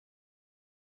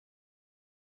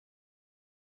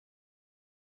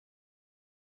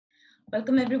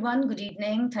Welcome, everyone. Good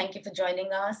evening. Thank you for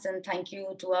joining us, and thank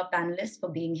you to our panelists for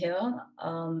being here.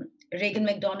 Reagan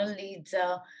McDonald leads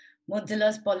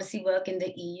Mozilla's policy work in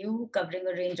the EU, covering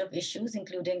a range of issues,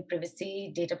 including privacy,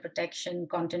 data protection,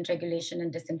 content regulation,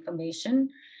 and disinformation.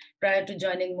 Prior to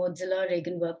joining Mozilla,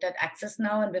 Reagan worked at Access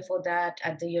Now, and before that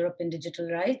at the European Digital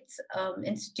Rights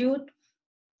Institute.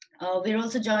 We're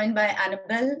also joined by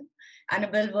Annabelle.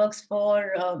 Annabelle works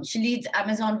for, she leads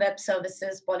Amazon Web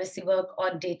Services policy work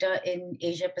on data in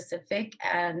Asia Pacific.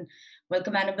 And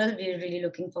welcome, Annabelle. We're really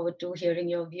looking forward to hearing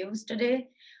your views today.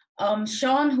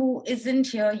 Sean, who isn't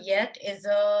here yet, is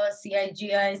a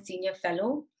CIGI Senior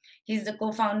Fellow. He's the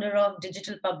co-founder of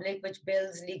Digital Public, which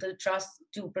builds legal trust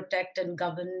to protect and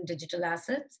govern digital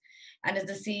assets, and is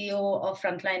the CEO of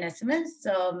Frontline SMS,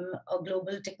 a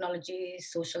global technology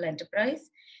social enterprise.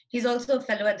 He's also a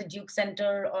fellow at the Duke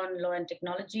Center on Law and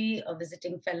Technology, a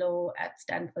visiting fellow at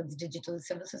Stanford's Digital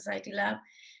Civil Society Lab,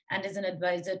 and is an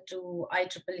advisor to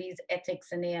IEEE's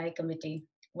Ethics and AI Committee.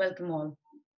 Welcome all.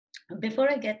 Before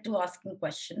I get to asking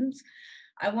questions,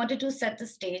 I wanted to set the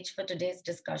stage for today's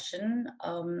discussion.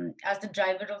 As the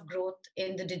driver of growth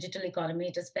in the digital economy,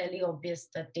 it is fairly obvious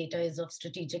that data is of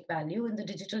strategic value in the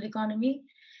digital economy.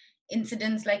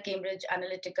 Incidents like Cambridge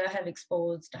Analytica have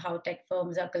exposed how tech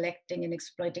firms are collecting and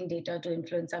exploiting data to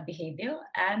influence our behavior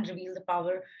and reveal the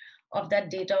power of that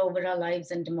data over our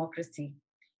lives and democracy.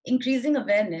 Increasing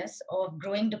awareness of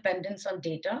growing dependence on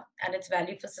data and its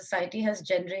value for society has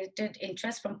generated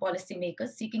interest from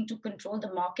policymakers seeking to control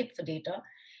the market for data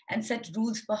and set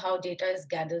rules for how data is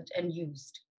gathered and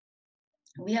used.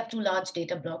 We have two large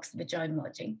data blocks which are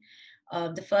emerging.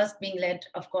 The first being led,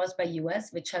 of course, by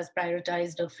US, which has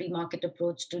prioritized a free market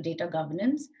approach to data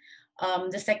governance.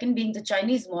 The second being the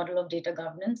Chinese model of data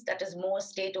governance that is more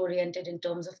state-oriented in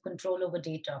terms of control over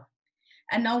data.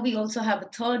 And now we also have a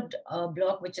third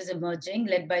bloc which is emerging,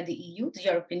 led by the EU, the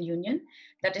European Union,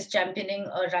 that is championing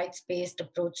a rights-based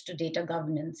approach to data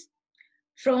governance.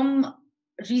 From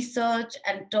research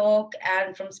and talk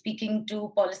and from speaking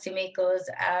to policymakers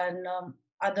and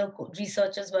other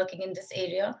researchers working in this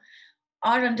area,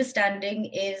 our understanding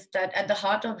is that at the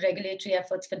heart of regulatory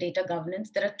efforts for data governance,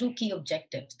 there are two key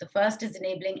objectives. The first is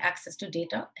enabling access to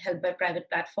data held by private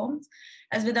platforms,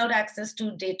 as without access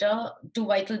to data, to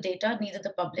vital data, neither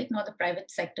the public nor the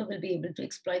private sector will be able to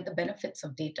exploit the benefits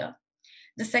of data.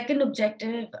 The second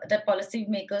objective that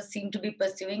policymakers seem to be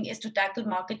pursuing is to tackle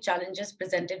market challenges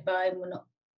presented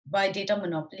by data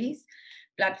monopolies.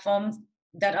 Platforms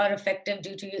that are effective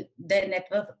due to their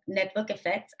network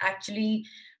effects actually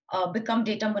become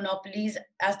data monopolies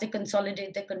as they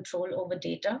consolidate their control over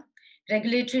data.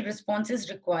 Regulatory response is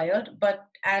required,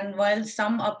 and while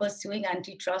some are pursuing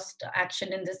antitrust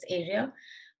action in this area,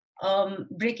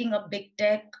 breaking up big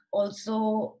tech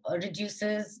also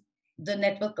reduces the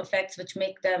network effects which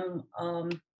make them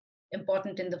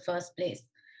important in the first place.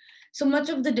 So much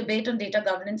of the debate on data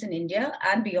governance in India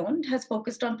and beyond has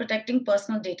focused on protecting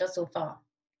personal data so far.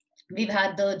 We've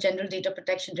had the General Data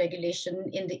Protection Regulation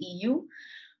in the EU,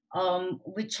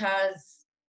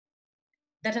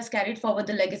 that has carried forward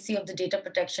the legacy of the Data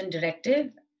Protection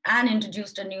Directive and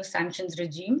introduced a new sanctions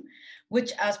regime,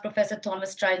 which, as Professor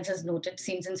Thomas Trines has noted,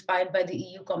 seems inspired by the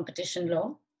EU competition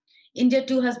law. India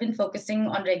too has been focusing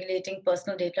on regulating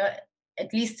personal data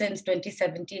at least since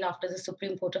 2017 after the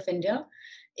Supreme Court of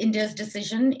India's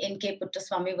decision in K.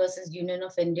 Puttaswamy versus Union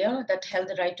of India that held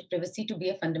the right to privacy to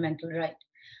be a fundamental right.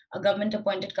 A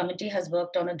government-appointed committee has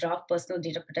worked on a draft personal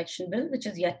data protection bill, which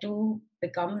is yet to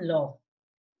become law.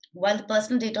 While the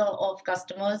personal data of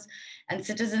customers and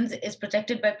citizens is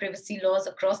protected by privacy laws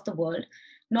across the world,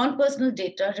 non-personal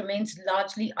data remains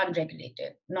largely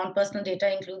unregulated. Non-personal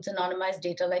data includes anonymized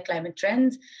data like climate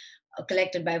trends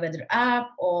collected by weather app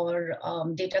or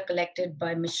data collected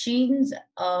by machines,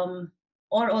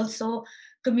 or also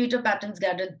commuter patterns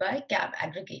gathered by cab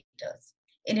aggregators.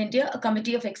 In India, a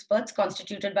committee of experts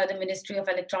constituted by the Ministry of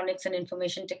Electronics and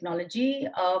Information Technology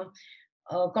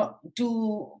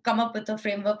to come up with a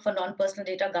framework for non-personal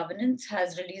data governance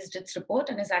has released its report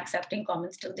and is accepting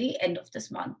comments till the end of this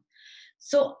month.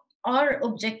 So our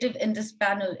objective in this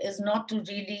panel is not to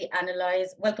really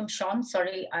analyze, welcome Sean,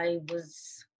 sorry, I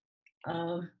was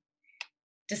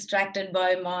distracted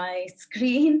by my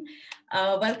screen.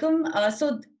 Welcome.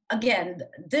 So again,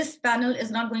 this panel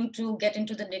is not going to get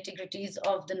into the nitty-gritties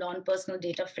of the non-personal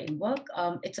data framework.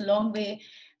 It's a long way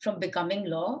from becoming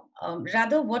law.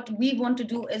 Rather, what we want to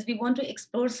do is we want to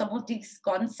explore some of these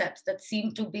concepts that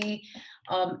seem to be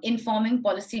informing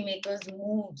policymakers'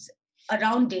 moves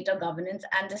around data governance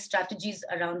and the strategies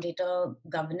around data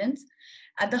governance.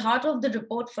 At the heart of the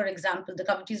report, for example, the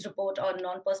committee's report on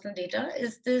non-personal data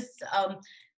is this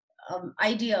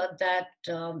idea that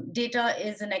data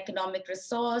is an economic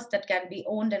resource that can be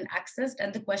owned and accessed,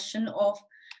 and the question of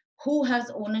who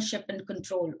has ownership and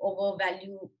control over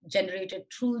value generated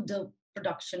through the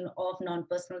production of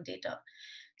non-personal data.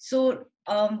 So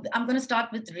I'm going to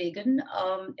start with Reagan.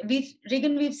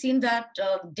 We've seen that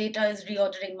data is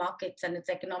reordering markets, and its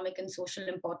economic and social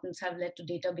importance have led to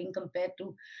data being compared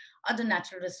to other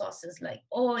natural resources like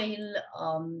oil.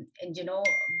 And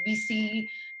we see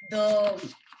the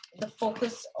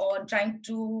focus on trying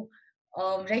to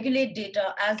regulate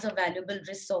data as a valuable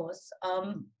resource.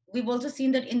 We've also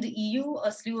seen that in the EU,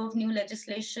 a slew of new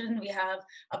legislation. We have,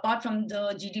 apart from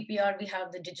the GDPR, we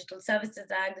have the Digital Services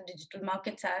Act, the Digital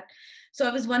Markets Act. So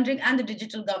I was wondering, and the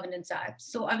Digital Governance Act.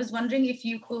 So I was wondering if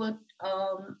you could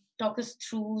talk us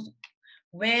through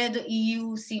where the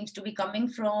EU seems to be coming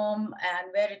from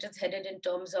and where it is headed in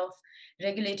terms of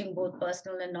regulating both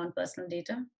personal and non-personal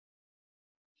data.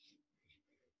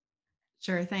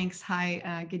 Sure, thanks.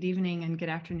 Hi, good evening and good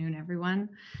afternoon, everyone.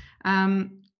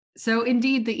 So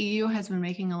indeed, the EU has been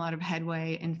making a lot of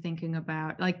headway in thinking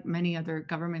about, like many other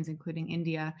governments, including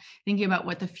India, thinking about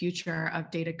what the future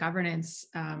of data governance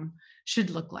should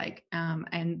look like.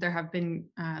 And there have been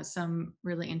some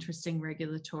really interesting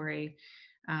regulatory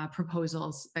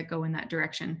proposals that go in that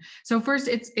direction. So first,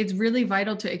 it's really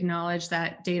vital to acknowledge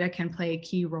that data can play a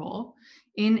key role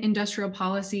in industrial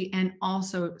policy and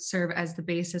also serve as the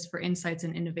basis for insights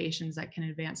and innovations that can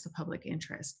advance the public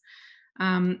interest.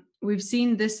 We've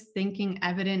seen this thinking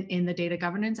evident in the Data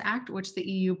Governance Act, which the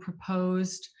EU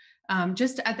proposed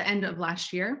just at the end of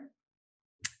last year.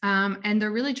 And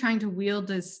they're really trying to wield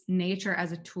this nature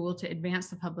as a tool to advance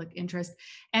the public interest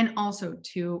and also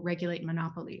to regulate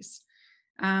monopolies.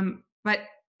 But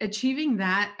achieving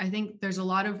that, I think there's a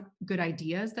lot of good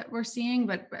ideas that we're seeing,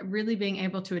 but really being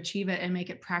able to achieve it and make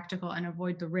it practical and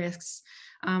avoid the risks,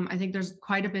 I think there's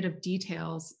quite a bit of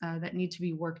details that need to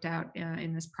be worked out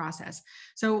in this process.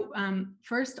 So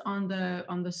first on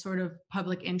the sort of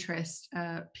public interest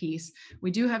piece, we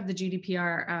do have the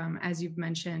GDPR, as you've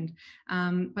mentioned,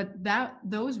 but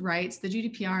those rights, the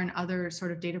GDPR and other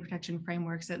sort of data protection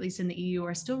frameworks, at least in the EU,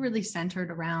 are still really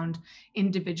centered around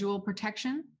individual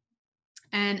protection.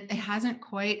 And it hasn't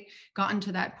quite gotten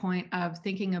to that point of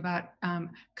thinking about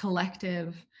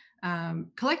collective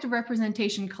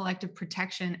representation, collective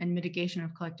protection, and mitigation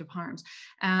of collective harms.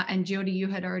 And Jyoti, you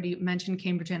had already mentioned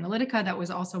Cambridge Analytica. That was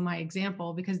also my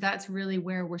example, because that's really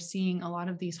where we're seeing a lot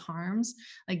of these harms,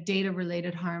 like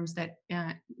data-related harms that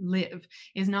live,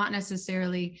 is not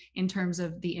necessarily in terms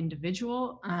of the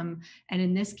individual. And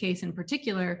in this case in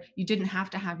particular, you didn't have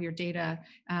to have your data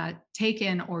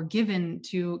taken or given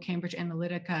to Cambridge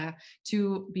Analytica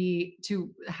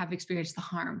to have experienced the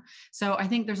harm. So I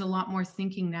think there's a lot more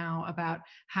thinking now about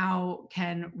how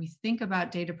can we think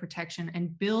about data protection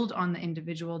and build on the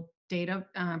individual data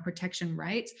protection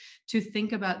rights to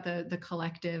think about the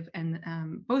collective, and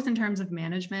both in terms of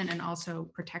management and also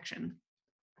protection.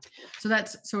 So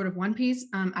that's sort of one piece.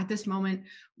 At this moment,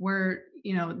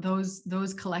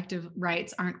 those collective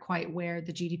rights aren't quite where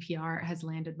the GDPR has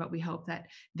landed, but we hope that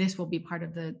this will be part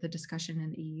of the discussion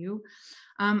in the EU.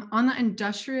 On the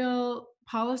industrial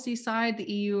policy side, the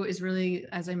EU is really,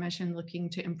 as I mentioned, looking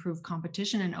to improve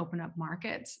competition and open up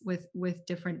markets with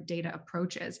different data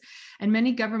approaches. And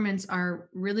many governments are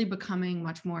really becoming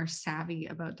much more savvy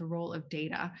about the role of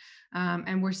data.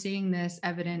 And we're seeing this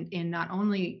evident in not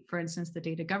only, for instance, the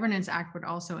Data Governance Act, but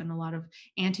also in a lot of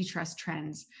antitrust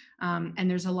trends. And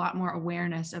there's a lot more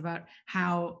awareness about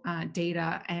how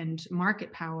data and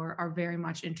market power are very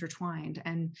much intertwined.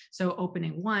 And so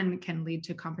opening one can lead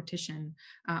to competition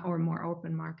or more open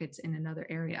markets in another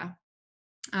area.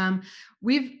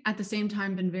 We've at the same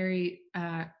time been very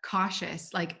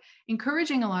cautious, like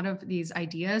encouraging a lot of these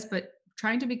ideas, but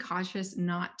trying to be cautious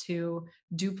not to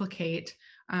duplicate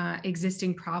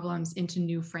existing problems into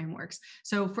new frameworks.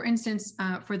 So for instance,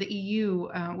 for the EU,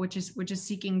 which is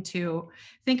seeking to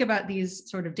think about these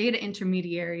sort of data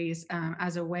intermediaries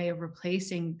as a way of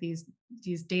replacing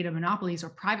these data monopolies or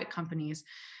private companies,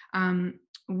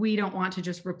 we don't want to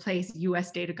just replace US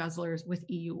data guzzlers with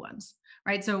EU ones,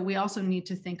 right? So we also need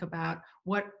to think about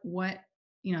what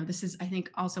this is, I think,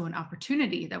 also an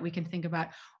opportunity that we can think about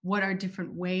what are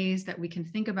different ways that we can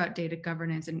think about data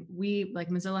governance. And we, like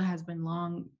Mozilla, has been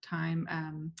long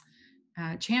time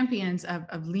champions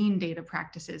of lean data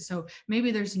practices. So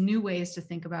maybe there's new ways to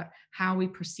think about how we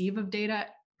perceive of data,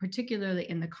 particularly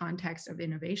in the context of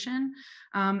innovation.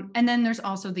 And then there's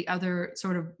also the other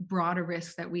sort of broader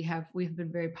risks that we've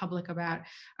been very public about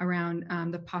around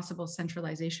the possible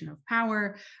centralization of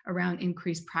power, around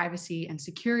increased privacy and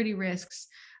security risks,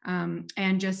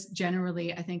 And just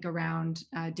generally, I think around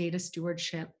data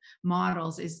stewardship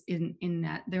models is in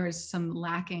that there is some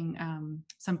lacking,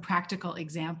 some practical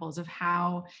examples of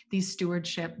how these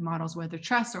stewardship models, whether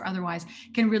trust or otherwise,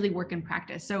 can really work in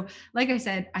practice. So like I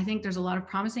said, I think there's a lot of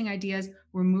promising ideas.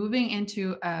 We're moving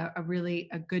into a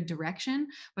really good direction,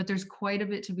 but there's quite a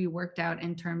bit to be worked out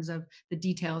in terms of the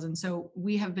details. And so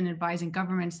we have been advising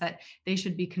governments that they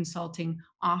should be consulting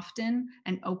often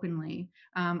and openly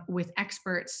with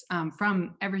experts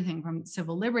from everything from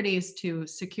civil liberties to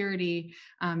security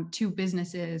to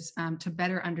businesses to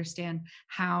better understand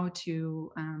how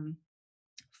to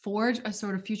forge a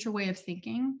sort of future way of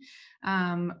thinking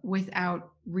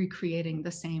without recreating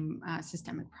the same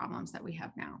systemic problems that we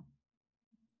have now.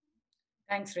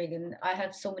 Thanks, Reagan. I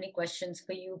have so many questions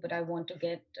for you, but I want to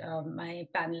get my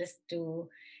panelists to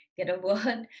get a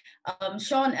word.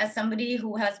 Sean, as somebody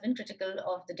who has been critical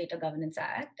of the Data Governance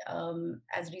Act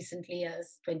as recently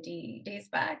as 20 days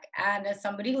back, and as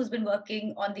somebody who's been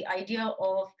working on the idea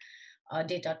of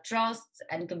data trusts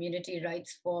and community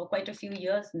rights for quite a few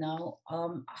years now,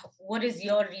 what is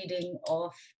your reading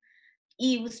of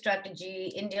EU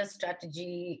strategy, India's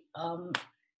strategy,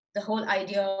 the whole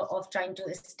idea of trying to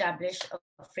establish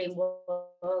a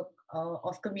framework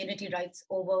of community rights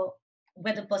over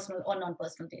whether personal or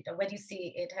non-personal data? Where do you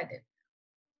see it headed?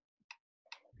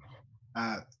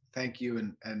 Thank you,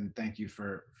 and thank you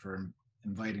for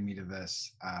inviting me to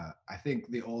this. I think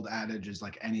the old adage is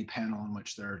like any panel in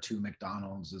which there are two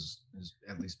McDonald's is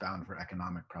at least bound for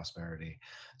economic prosperity.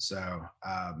 So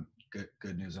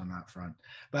good news on that front.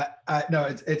 But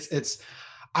no,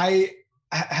 I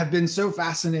have been so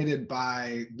fascinated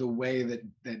by the way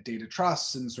that data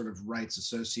trusts and sort of rights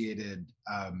associated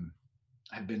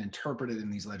have been interpreted in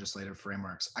these legislative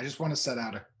frameworks. I just want to set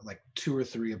out like 2 or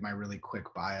 3 of my really quick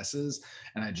biases,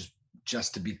 and I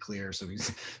just to be clear, so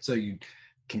you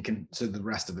can so the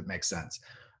rest of it makes sense.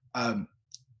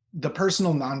 The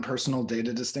personal non-personal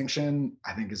data distinction,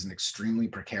 I think, is an extremely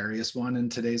precarious one in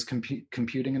today's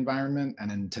computing environment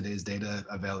and in today's data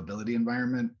availability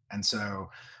environment. And so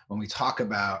when we talk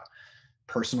about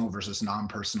personal versus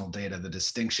non-personal data, the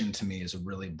distinction to me is a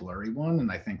really blurry one.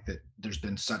 And I think that there's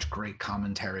been such great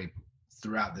commentary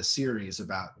throughout the series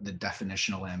about the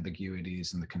definitional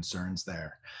ambiguities and the concerns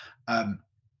there. But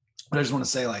I just want to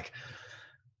say, like,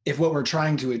 if what we're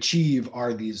trying to achieve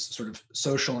are these sort of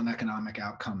social and economic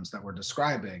outcomes that we're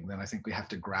describing, then I think we have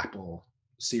to grapple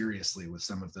seriously with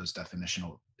some of those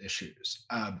definitional issues.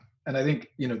 And I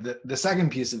think, the second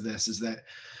piece of this is that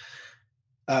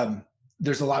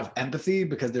there's a lot of empathy,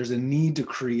 because there's a need to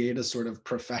create a sort of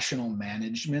professional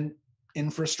management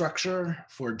infrastructure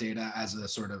for data as a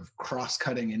sort of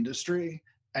cross-cutting industry.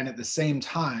 And at the same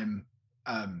time,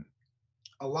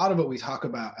 a lot of what we talk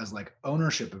about as like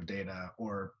ownership of data,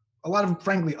 or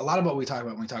frankly, a lot of what we talk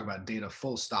about when we talk about data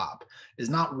full stop, is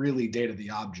not really data the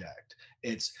object.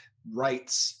 It's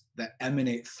rights that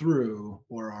emanate through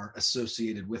or are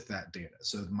associated with that data.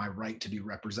 So my right to be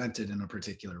represented in a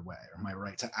particular way, or my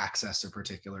right to access a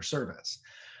particular service.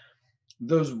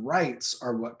 Those rights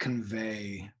are what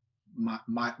convey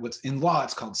my what's in law,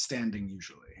 it's called standing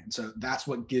usually. And so that's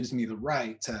what gives me the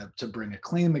right to bring a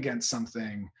claim against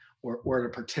something, or to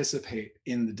participate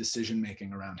in the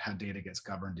decision-making around how data gets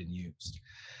governed and used.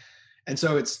 And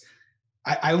so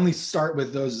I only start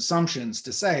with those assumptions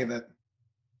to say that,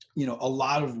 a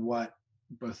lot of what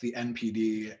both the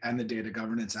NPD and the Data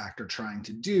Governance Act are trying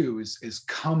to do is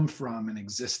come from an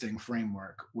existing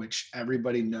framework, which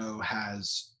everybody knows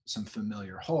has some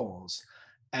familiar holes,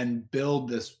 and build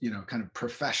this, kind of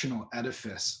professional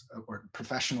edifice or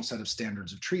professional set of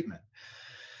standards of treatment.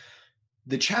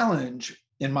 The challenge,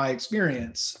 in my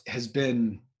experience, has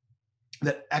been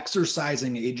that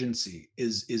exercising agency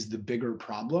is the bigger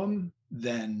problem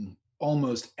than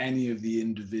almost any of the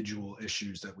individual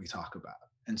issues that we talk about.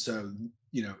 And so,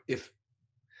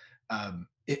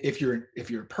 if you're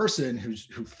a person who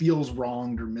feels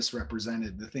wronged or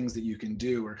misrepresented, the things that you can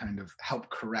do are kind of help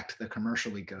correct the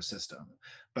commercial ecosystem.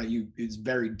 But it's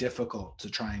very difficult to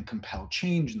try and compel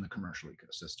change in the commercial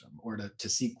ecosystem, or to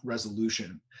seek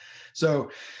resolution. So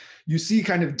you see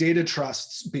kind of data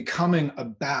trusts becoming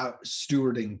about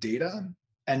stewarding data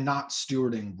and not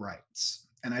stewarding rights.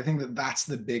 And I think that that's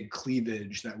the big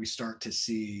cleavage that we start to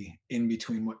see in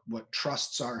between what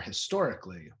trusts are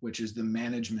historically, which is the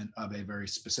management of a very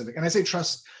specific, and I say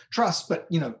trust, but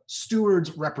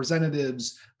stewards,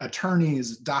 representatives,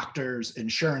 attorneys, doctors,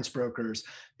 insurance brokers,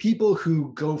 people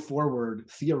who go forward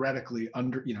theoretically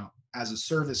under, as a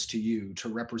service to you to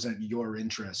represent your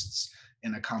interests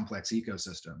in a complex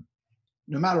ecosystem.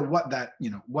 No matter what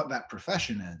that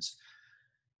profession is,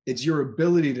 it's your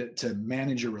ability to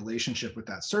manage your relationship with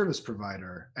that service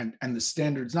provider and the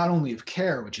standards, not only of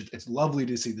care, which it's lovely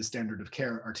to see the standard of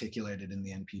care articulated in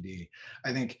the NPD.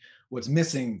 I think what's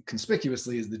missing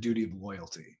conspicuously is the duty of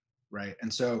loyalty, right?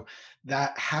 And so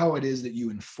that how it is that you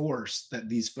enforce that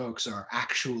these folks are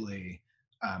actually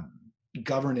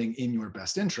governing in your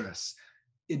best interests,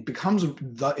 it becomes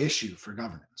the issue for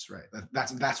governance, right?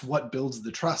 That's what builds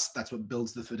the trust. That's what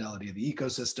builds the fidelity of the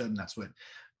ecosystem. That's what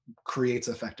creates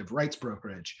effective rights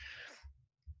brokerage.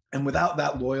 And without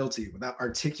that loyalty, without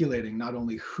articulating not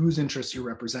only whose interests you're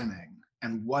representing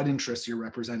and what interests you're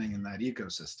representing in that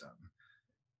ecosystem,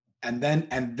 and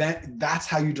then that's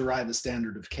how you derive a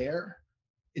standard of care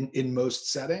in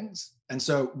most settings. And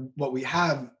so what we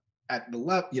have at the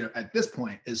left, at this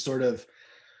point, is sort of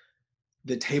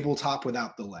the tabletop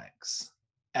without the legs.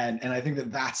 And I think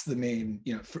that's the main,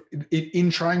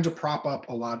 in trying to prop up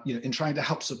a lot, in trying to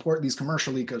help support these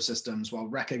commercial ecosystems while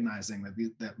recognizing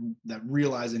that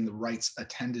realizing the rights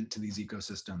attendant to these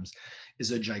ecosystems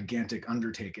is a gigantic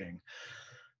undertaking.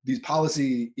 These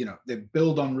policy, they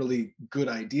build on really good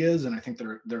ideas, and I think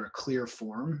they're a clear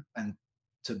form. And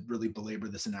to really belabor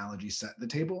this analogy, set the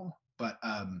table. But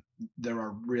there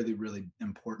are really, really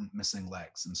important missing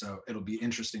legs. And so it'll be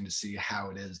interesting to see how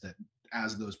it is that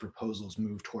as those proposals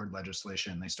move toward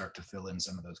legislation, they start to fill in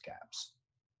some of those gaps.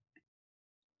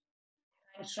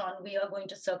 Thanks, Sean. We are going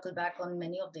to circle back on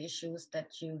many of the issues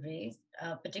that you raised,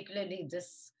 particularly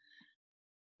this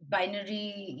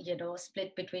binary,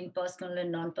 split between personal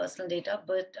and non-personal data.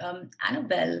 But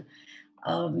Annabelle,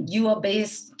 you are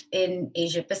based in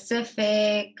Asia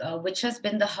Pacific, which has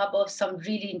been the hub of some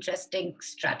really interesting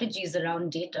strategies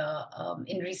around data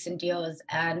in recent years,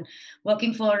 and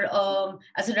working for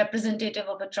as a representative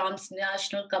of a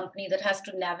transnational company that has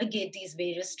to navigate these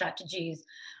various strategies.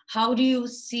 How do you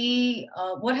see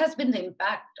what has been the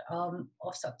impact of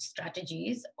such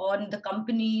strategies on the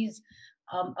company's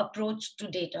approach to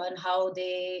data, and how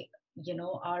they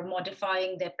are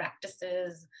modifying their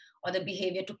practices or the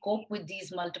behavior to cope with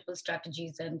these multiple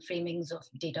strategies and framings of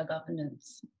data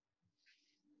governance?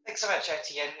 Thanks so much,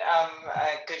 Oti, and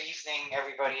good evening,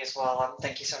 everybody, as well.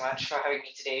 Thank you so much for having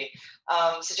me today.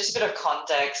 So just a bit of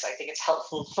context, I think it's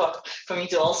helpful for me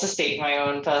to also state my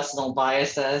own personal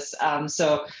biases.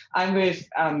 So I'm with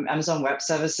Amazon Web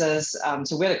Services.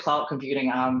 So we're the cloud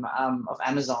computing arm of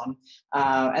Amazon.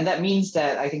 And that means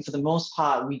that I think for the most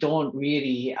part, we don't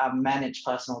really manage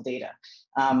personal data.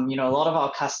 A lot of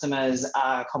our customers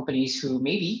are companies who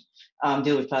maybe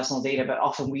deal with personal data, but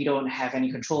often we don't have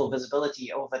any control or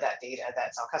visibility over that data.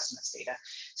 That's our customers' data.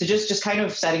 So just kind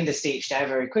of setting the stage there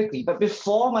very quickly. But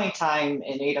before my time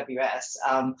in AWS,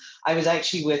 I was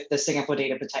actually with the Singapore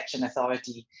Data Protection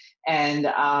Authority, and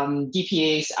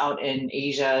DPAs out in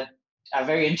Asia are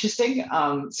very interesting.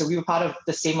 So we were part of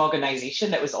the same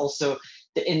organization that was also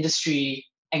the industry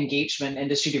engagement,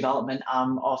 industry development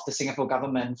arm of the Singapore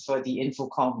government for the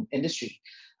Infocom industry.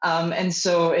 And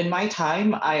so in my time,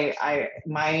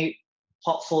 my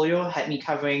portfolio had me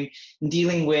covering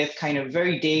dealing with kind of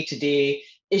very day-to-day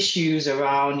issues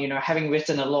around, having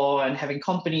written a law and having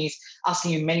companies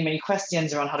asking you many, many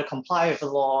questions around how to comply with the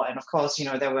law. And of course,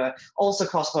 there were also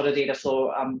cross-border data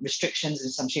flow restrictions in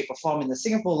some shape or form in the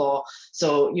Singapore law.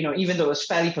 So, even though it was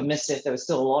fairly permissive, there was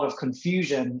still a lot of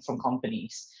confusion from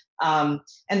companies.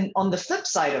 And on the flip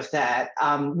side of that,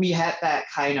 we had that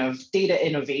kind of data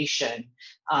innovation,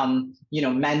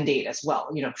 mandate as well,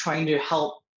 trying to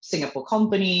help Singapore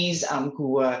companies who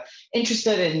were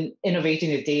interested in innovating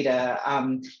with data,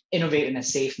 innovate in a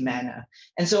safe manner.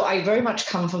 And so I very much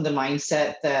come from the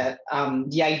mindset that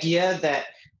the idea that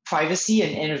privacy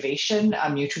and innovation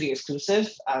are mutually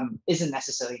exclusive isn't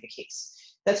necessarily the case.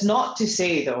 That's not to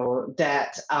say, though,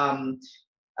 that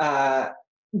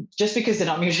just because they're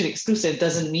not mutually exclusive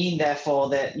doesn't mean, therefore,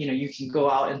 that you can go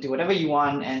out and do whatever you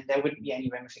want and there wouldn't be any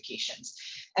ramifications.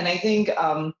 And I think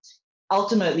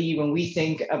ultimately, when we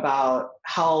think about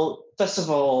how, first of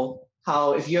all,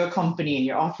 how if you're a company and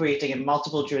you're operating in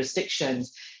multiple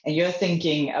jurisdictions and you're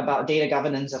thinking about data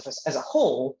governance as a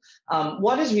whole,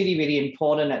 what is really, really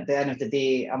important at the end of the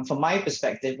day, from my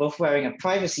perspective, both wearing a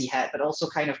privacy hat, but also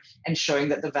kind of ensuring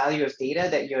that the value of data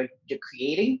that you're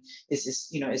creating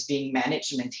is being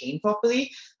managed and maintained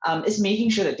properly, is making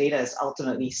sure that data is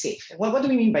ultimately safe. And what do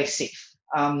we mean by safe?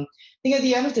 I think at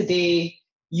the end of the day,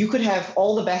 you could have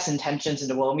all the best intentions in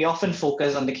the world. We often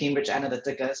focus on the Cambridge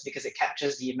Analytica because it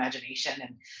captures the imagination,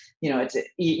 and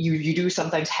you do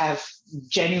sometimes have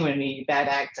genuinely bad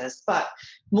actors. But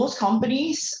most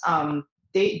companies,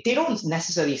 they don't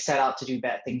necessarily set out to do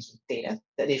bad things with data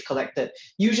that they've collected,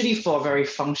 usually for a very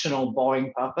functional,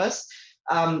 boring purpose.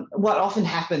 What often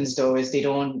happens though is they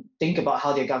don't think about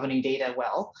how they're governing data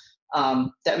well.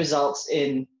 That results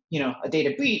in, a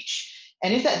data breach.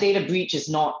 And if that data breach is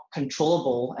not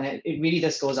controllable and it really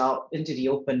just goes out into the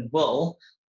open world,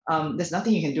 there's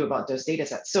nothing you can do about those data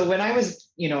sets. So when I was,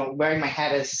 wearing my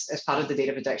hat as part of the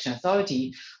Data Protection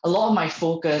Authority, a lot of my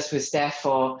focus was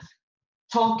therefore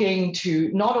talking to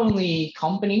not only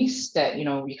companies that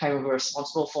we kind of were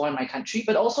responsible for in my country,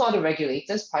 but also other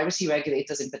regulators, privacy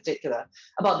regulators in particular,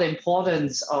 about the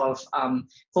importance of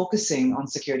focusing on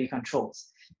security controls.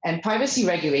 And privacy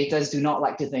regulators do not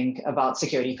like to think about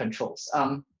security controls.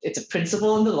 It's a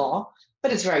principle in the law,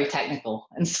 but it's very technical.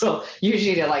 And so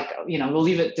usually they're like, we'll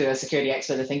leave it to a security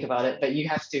expert to think about it, but you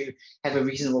have to have a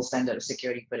reasonable standard of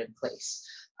security put in place.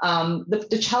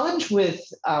 The challenge with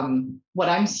what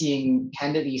I'm seeing,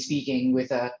 candidly speaking,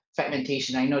 with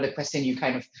fragmentation, I know the question you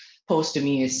kind of posed to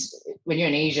me is, when you're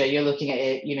in Asia, you're looking at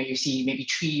it, you see maybe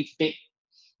 3 big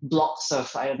blocks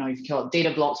of, I don't know if you call it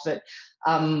data blocks, but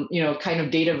kind of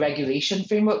data regulation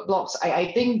framework blocks.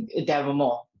 I think there were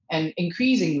more, and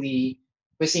increasingly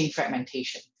we're seeing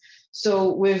fragmentation.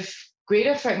 So with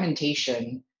greater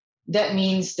fragmentation, that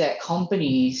means that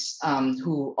companies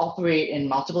who operate in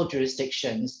multiple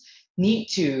jurisdictions need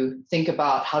to think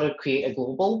about how to create a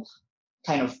global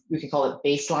kind of, we could call it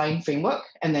baseline framework,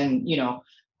 and then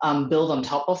build on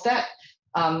top of that.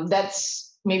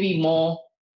 That's maybe more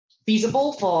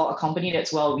feasible for a company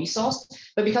that's well resourced,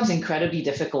 but becomes incredibly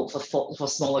difficult for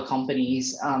smaller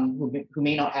companies who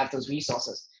may not have those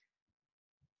resources.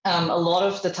 A lot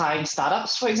of the time,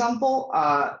 startups, for example,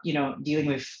 are dealing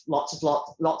with lots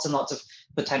and lots of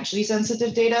potentially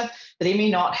sensitive data, but they may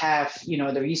not have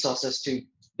the resources to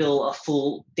build a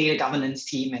full data governance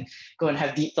team and go and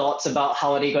have deep thoughts about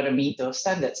how are they going to meet those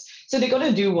standards. So they're going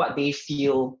to do what they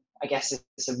feel, I guess,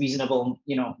 is a reasonable,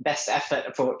 best effort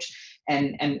approach,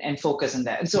 and focus on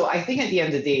that. And so I think at the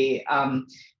end of the day,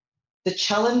 the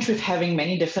challenge with having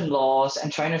many different laws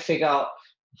and trying to figure out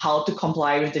how to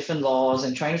comply with different laws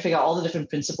and trying to figure out all the different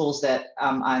principles that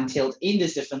are entailed in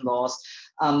these different laws,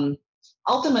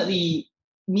 ultimately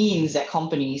means that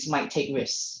companies might take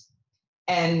risks.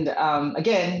 And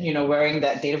again, wearing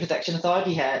that Data Protection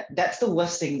Authority hat, that's the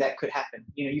worst thing that could happen.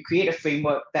 You create a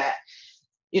framework that,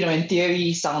 in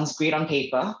theory sounds great on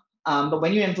paper, but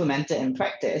when you implement it in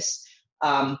practice,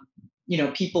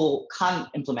 people can't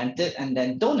implement it and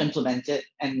then don't implement it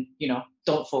and,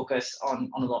 don't focus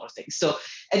on a lot of things. So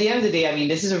at the end of the day, I mean,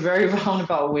 this is a very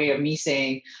roundabout way of me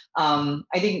saying, I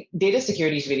think data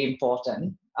security is really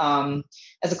important.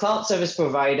 As a cloud service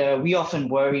provider, we often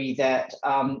worry that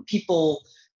people,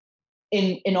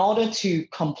 in order to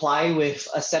comply with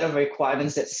a set of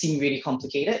requirements that seem really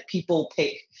complicated, people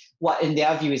pick what in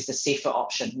their view is the safer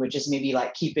option, which is maybe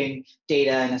like keeping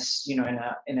data in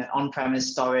an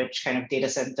on-premise storage kind of data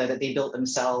center that they built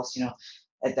themselves,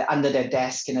 under their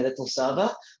desk in a little server.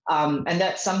 And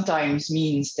that sometimes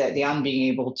means that they aren't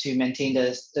being able to maintain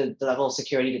the level of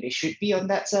security that they should be on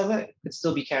that server. It could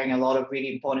still be carrying a lot of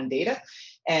really important data.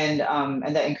 And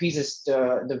that increases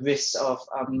the risk of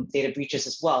data breaches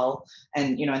as well.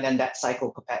 And, and then that cycle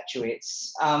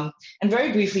perpetuates. And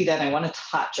very briefly then, I want to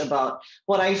touch about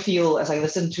what I feel as I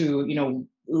listen to,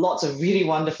 lots of really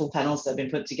wonderful panels that have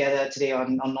been put together today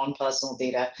on non-personal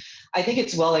data. I think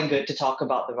it's well and good to talk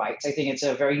about the rights. I think it's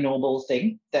a very noble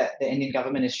thing that the Indian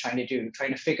government is trying to do,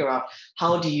 trying to figure out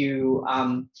how do you,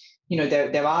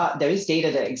 there is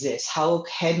data that exists. How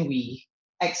can we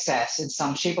access in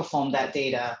some shape or form that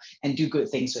data and do good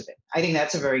things with it? I think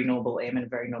that's a very noble aim and a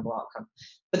very noble outcome.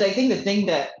 But I think the thing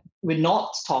that we're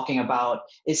not talking about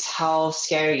is how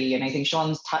scary, and I think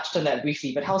Sean touched on that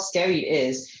briefly, but how scary it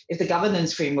is if the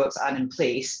governance frameworks aren't in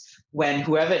place when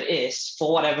whoever it is,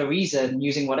 for whatever reason,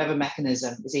 using whatever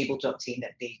mechanism, is able to obtain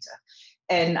that data.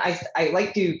 And I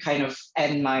like to kind of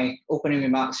end my opening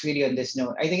remarks really on this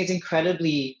note. I think it's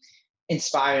incredibly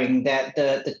inspiring that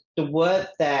the word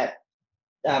that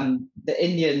the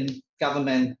Indian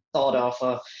government thought of,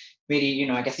 or really,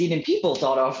 I guess the Indian people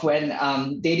thought of when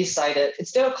they decided,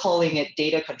 instead of calling it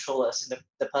data controllers in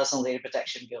the Personal Data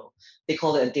Protection Bill, they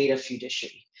called it a data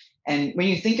fiduciary. And when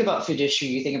you think about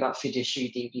fiduciary, you think about fiduciary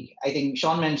duty. I think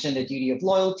Sean mentioned the duty of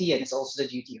loyalty, and it's also the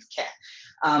duty of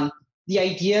care. The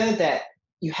idea that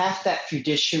you have that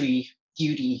fiduciary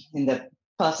duty in the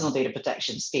personal data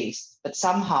protection space, but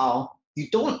somehow you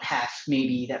don't have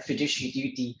maybe that fiduciary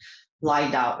duty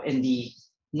lined out in the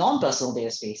non-personal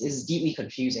data space is deeply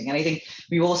confusing. And I think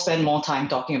we will spend more time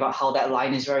talking about how that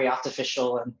line is very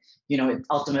artificial, and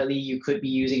ultimately you could be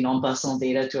using non-personal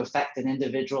data to affect an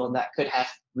individual, and that could have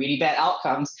really bad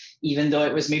outcomes, even though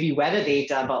it was maybe weather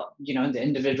data about the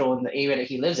individual in the area that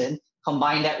he lives in.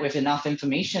 combine that with enough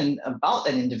information about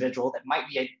an individual that might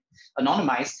be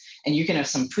anonymized, and you can have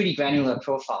some pretty granular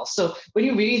profiles. So when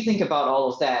you really think about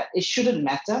all of that, it shouldn't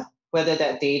matter whether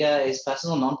that data is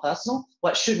personal or non-personal.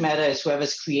 What should matter is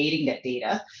whoever's creating that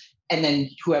data, and then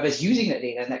whoever's using that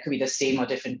data, and that could be the same or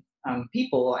different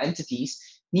people or entities,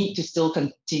 need to still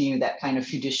continue that kind of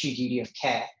fiduciary duty of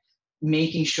care,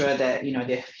 making sure that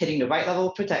they're hitting the right level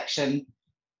of protection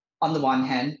on the one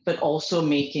hand, but also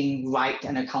making right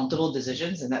and accountable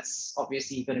decisions, and that's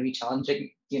obviously going to be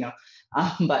challenging,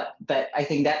 but I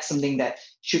think that's something that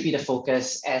should be the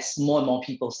focus as more and more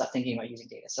people start thinking about using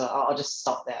data. So I'll just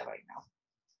stop there right now.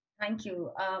 Thank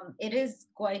you. It is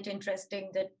quite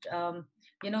interesting that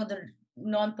the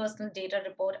non-personal data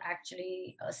report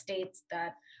actually states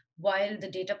that while the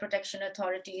Data Protection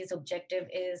Authority's objective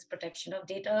is protection of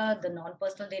data, the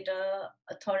Non-Personal Data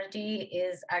Authority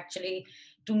is actually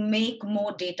to make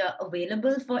more data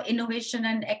available for innovation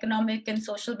and economic and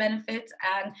social benefits.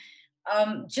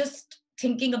 And just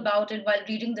thinking about it while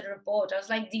reading the report, I was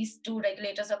like, these two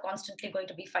regulators are constantly going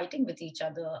to be fighting with each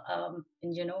other. And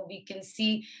we can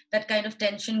see that kind of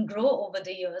tension grow over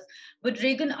the years. But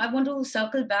Regan, I want to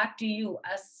circle back to you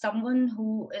as someone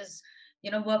who is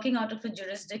working out of a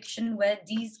jurisdiction where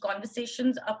these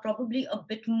conversations are probably a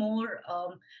bit more,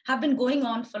 have been going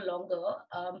on for longer.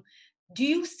 Do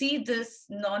you see this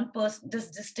this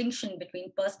distinction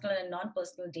between personal and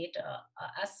non-personal data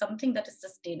as something that is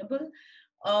sustainable?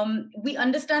 We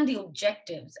understand the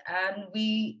objectives, and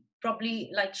we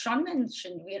probably, like Sean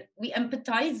mentioned, we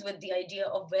empathize with the idea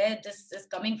of where this is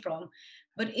coming from.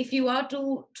 But if you are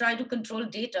to try to control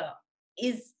data,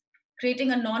 is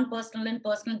creating a non-personal and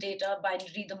personal data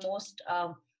binary the most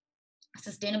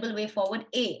sustainable way forward?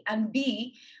 A, and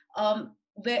B,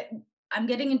 where I'm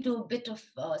getting into a bit of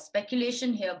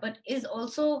speculation here, but is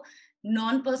also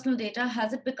non-personal data,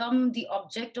 has it become the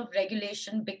object of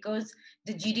regulation because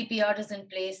the GDPR is in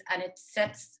place and it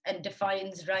sets and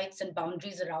defines rights and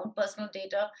boundaries around personal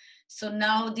data? So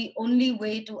now the only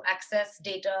way to access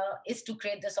data is to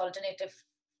create this alternative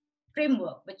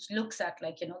framework, which looks at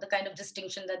the kind of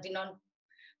distinction that the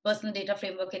non-personal data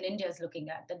framework in India is looking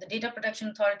at, that the Data Protection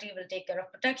Authority will take care of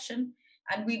protection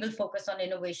and we will focus on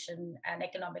innovation and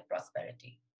economic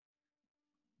prosperity.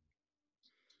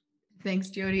 Thanks,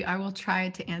 Jody. I will try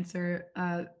to answer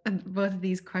both of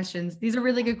these questions. These are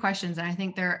really good questions, and I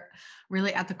think they're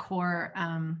really at the core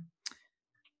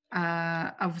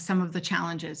of some of the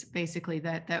challenges, basically,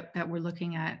 that we're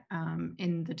looking at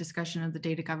in the discussion of the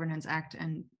Data Governance Act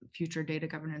and future data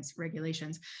governance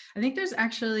regulations. I think there's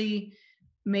actually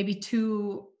maybe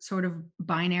two sort of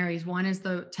binaries. One is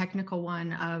the technical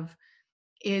one of,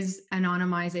 is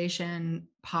anonymization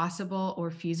possible or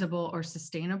feasible or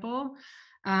sustainable?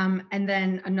 And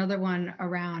then another one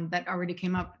around that already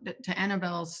came up to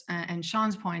Annabelle's and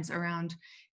Sean's points around,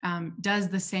 does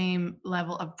the same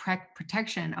level of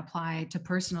protection apply to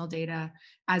personal data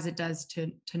as it does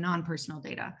to non-personal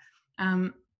data?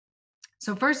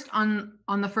 So first on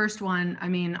the first one, I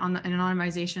mean, on the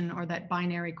anonymization or that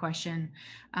binary question,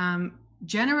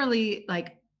 generally,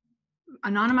 like,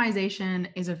 anonymization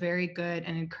is a very good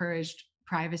and encouraged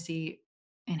privacy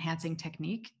enhancing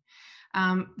technique.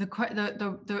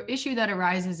 The issue that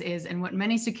arises is, and what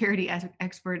many security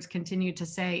experts continue to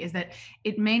say, is that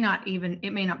it may not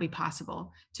be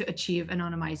possible to achieve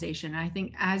anonymization. And I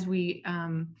think as we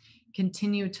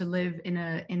continue to live in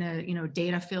a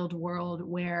data-filled world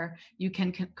where you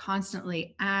can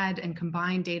constantly add and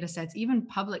combine data sets, even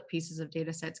public pieces of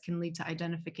data sets can lead to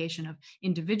identification of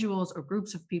individuals or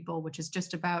groups of people, which is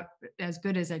just about as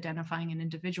good as identifying an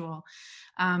individual.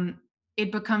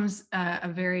 It becomes a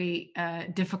very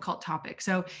difficult topic.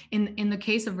 So in the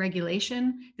case of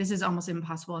regulation, this is almost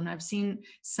impossible. And I've seen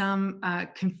some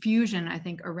confusion, I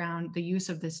think, around the use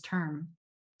of this term.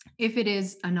 If it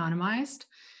is anonymized,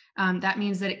 that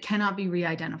means that it cannot be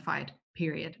re-identified,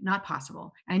 period. Not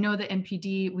possible. I know that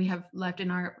NPD, we have left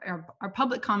in our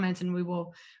public comments, and we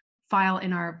will file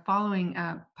in our following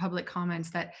public comments,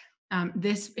 that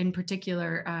this in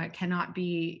particular cannot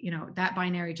be, that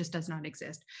binary just does not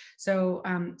exist. So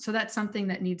that's something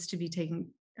that needs to be taken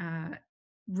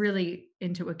really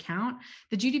into account.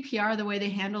 The GDPR, the way they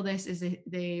handle this is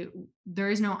there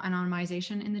is no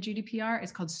anonymization in the GDPR.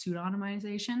 It's called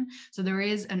pseudonymization. So there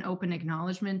is an open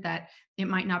acknowledgement that it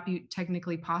might not be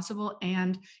technically possible,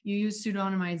 and you use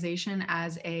pseudonymization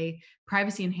as a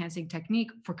privacy enhancing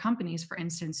technique for companies, for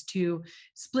instance, to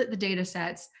split the data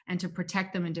sets and to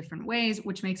protect them in different ways,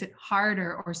 which makes it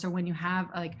harder. Or so when you have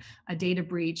like a data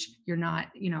breach, you're not,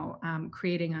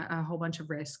 creating a whole bunch of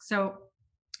risks. So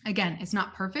Again, it's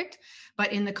not perfect,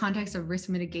 but in the context of risk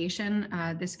mitigation,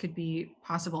 this could be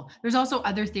possible. There's also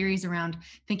other theories around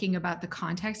thinking about the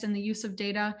context and the use of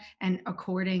data and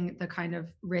according the kind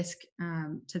of risk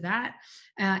to that,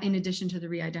 in addition to the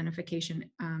re-identification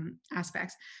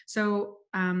aspects. So,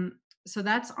 so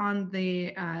that's on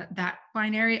the that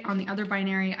binary. On the other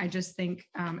binary, I just think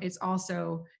it's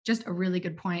also just a really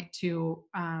good point to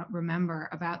remember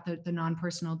about the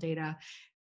non-personal data.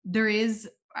 There is,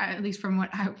 at least from what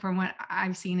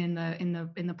I've seen in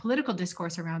the political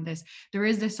discourse around this, there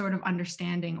is this sort of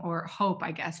understanding or hope,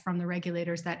 I guess, from the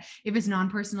regulators that if it's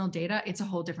non-personal data, it's a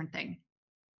whole different thing.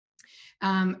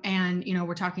 And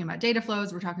we're talking about data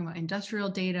flows, we're talking about industrial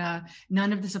data.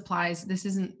 None of this applies. This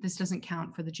doesn't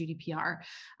count for the GDPR.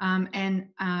 And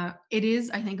it is,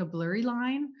 I think, a blurry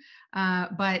line.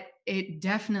 But it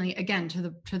definitely, again,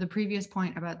 to the previous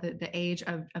point about the age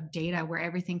of data where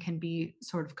everything can be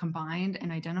sort of combined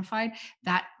and identified,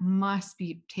 that must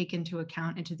be taken into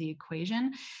account into the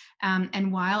equation.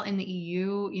 And while in the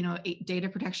EU, data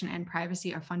protection and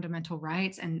privacy are fundamental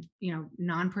rights, and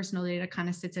non-personal data kind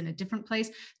of sits in a different place,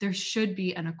 there should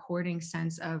be an according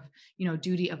sense of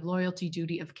duty of loyalty,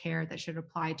 duty of care that should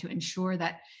apply to ensure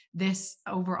that this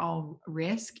overall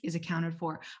risk is accounted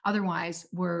for. Otherwise,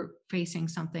 we're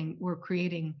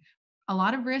creating a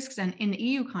lot of risks, and in the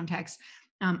EU context,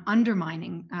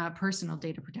 undermining personal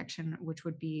data protection, which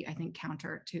would be, I think,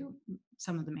 counter to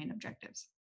some of the main objectives.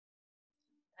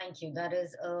 Thank you. That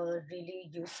is a really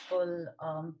useful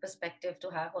perspective to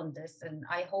have on this. And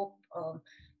I hope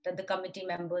that the committee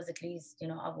members at least,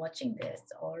 are watching this,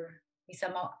 or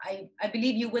I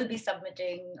believe you will be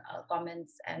submitting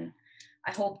comments, and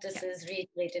I hope this is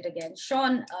reiterated again.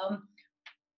 Sean,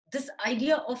 this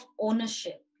idea of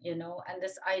ownership, and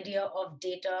this idea of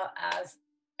data as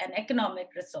an economic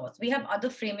resource. We have other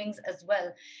framings as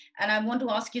well. And I want to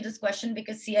ask you this question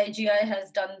because CIGI has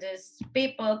done this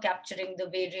paper capturing the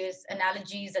various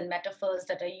analogies and metaphors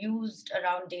that are used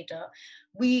around data.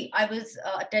 I was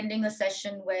attending a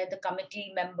session where the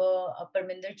committee member,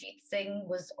 Parminderjeet Singh,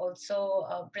 was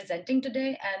also presenting today.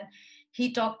 And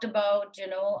he talked about,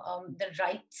 the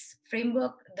rights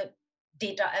framework, the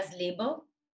data as labor,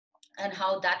 and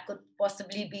how that could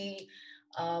possibly be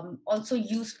also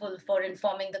useful for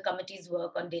informing the committee's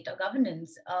work on data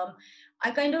governance.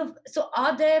 So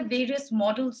are there various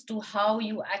models to how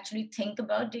you actually think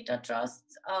about data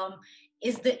trusts?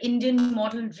 Is the Indian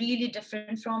model really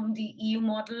different from the EU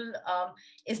model?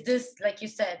 Is this, like you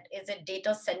said, is it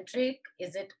data centric?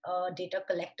 Is it a data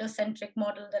collector centric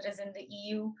model that is in the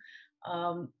EU?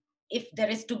 If there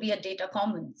is to be a data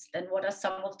commons, then what are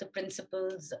some of the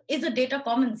principles? Is a data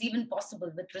commons even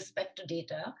possible with respect to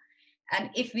data? And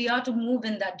if we are to move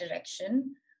in that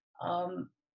direction,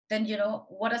 then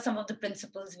what are some of the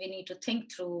principles we need to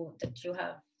think through that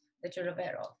you're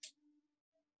aware of?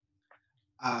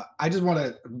 I just want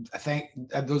to thank,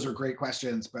 those are great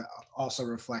questions, but also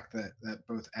reflect that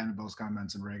both Annabelle's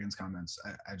comments and Reagan's comments,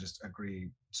 I just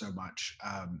agree so much.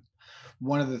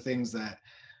 One of the things that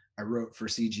I wrote for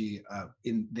CG,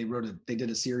 they did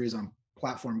a series on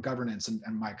platform governance, and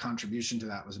my contribution to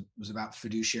that was about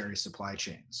fiduciary supply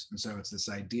chains. And so it's this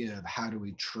idea of how do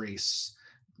we trace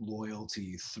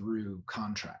loyalty through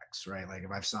contracts, right? Like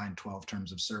if I've signed 12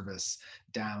 terms of service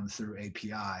down through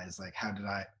APIs, like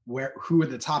who at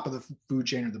the top of the food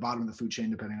chain or the bottom of the food chain,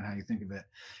 depending on how you think of it,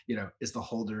 is the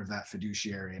holder of that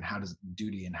fiduciary, and how does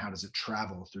it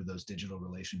travel through those digital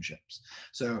relationships?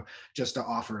 So just to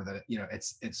offer that,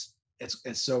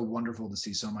 it's so wonderful to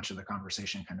see so much of the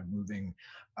conversation kind of moving,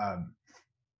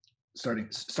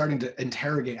 starting to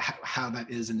interrogate how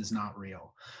that is and is not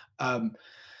real.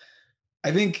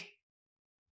 I think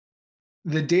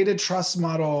the data trust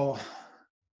model,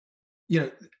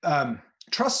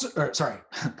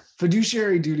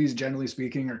 fiduciary duties, generally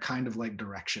speaking, are kind of like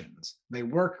directions. They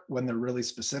work when they're really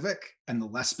specific, and the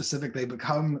less specific they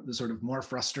become, the sort of more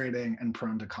frustrating and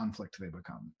prone to conflict they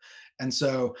become. And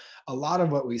so a lot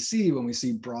of what we see when we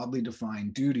see broadly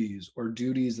defined duties, or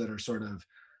duties that are sort of,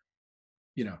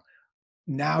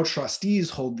 now trustees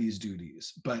hold these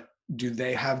duties, but do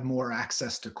they have more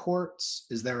access to courts?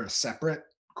 Is there a separate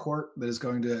court that is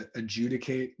going to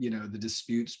adjudicate, the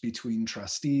disputes between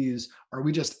trustees? Are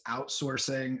we just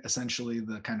outsourcing essentially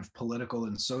the kind of political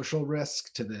and social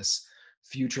risk to this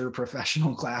future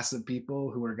professional class of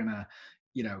people who are going to,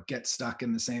 get stuck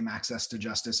in the same access to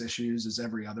justice issues as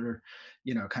every other,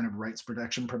 kind of rights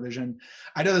protection provision.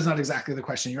 I know that's not exactly the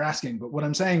question you're asking, but what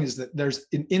I'm saying is that there's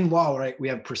in law, right, we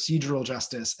have procedural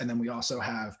justice, and then we also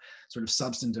have sort of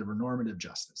substantive or normative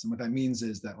justice. And what that means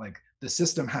is that like the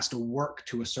system has to work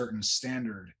to a certain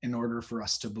standard in order for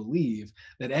us to believe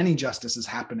that any justice is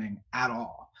happening at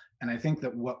all. And I think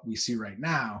that what we see right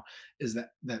now is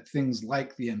that things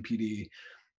like the NPD,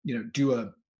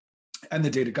 and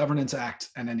the Data Governance Act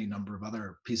and any number of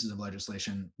other pieces of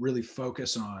legislation really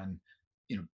focus on,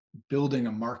 building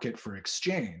a market for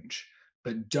exchange,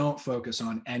 but don't focus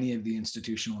on any of the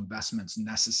institutional investments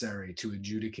necessary to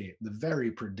adjudicate the very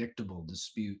predictable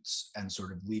disputes and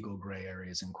sort of legal gray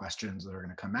areas and questions that are going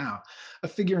to come out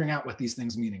of figuring out what these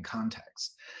things mean in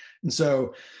context. And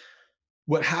so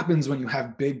what happens when you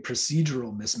have big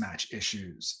procedural mismatch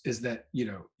issues is that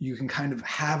you can kind of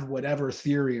have whatever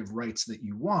theory of rights that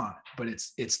you want, but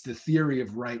it's the theory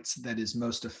of rights that is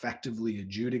most effectively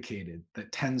adjudicated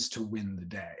that tends to win the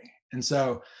day. And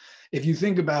so if you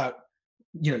think about,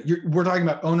 we're talking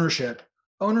about ownership.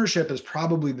 Ownership is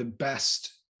probably the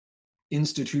best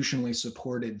institutionally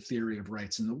supported theory of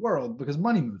rights in the world because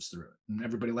money moves through it and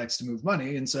everybody likes to move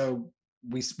money, and so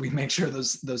we make sure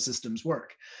those systems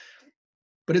work.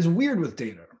 But it's weird with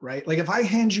data, right? Like if I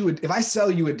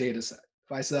sell you a data set,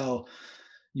 if I sell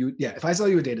you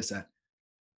a data set,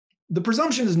 the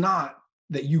presumption is not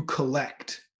that you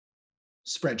collect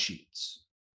spreadsheets,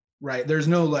 right? There's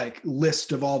no like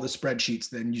list of all the spreadsheets,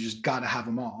 then you just got to have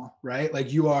them all, right?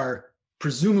 Like you are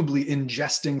presumably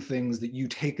ingesting things that you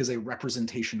take as a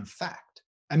representation of fact.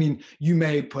 I mean, you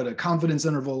may put a confidence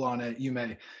interval on it, you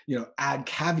may, add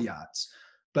caveats,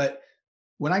 but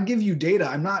when I give you data,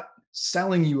 I'm not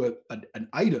selling you an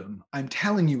item, I'm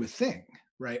telling you a thing,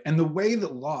 right? And the way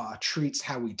that law treats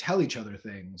how we tell each other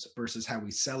things versus how we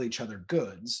sell each other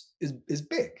goods is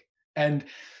big. And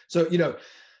so,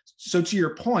 so to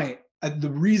your point, the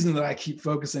reason that I keep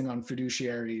focusing on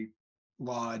fiduciary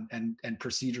law and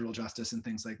procedural justice and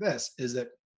things like this is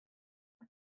that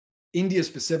India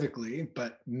specifically,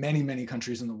 but many, many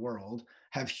countries in the world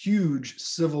have huge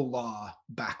civil law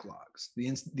backlogs.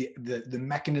 The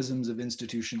mechanisms of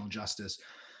institutional justice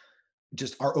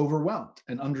just are overwhelmed,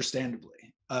 and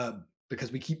understandably,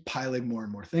 because we keep piling more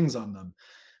and more things on them.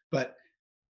 But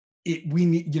we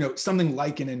need, something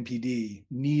like an NPD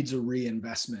needs a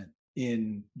reinvestment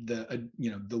in the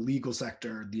legal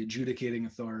sector, the adjudicating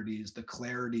authorities, the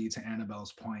clarity to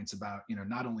Annabelle's points about,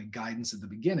 not only guidance at the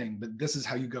beginning, but this is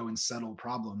how you go and settle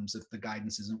problems if the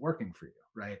guidance isn't working for you,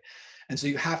 right? And so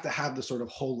you have to have the sort of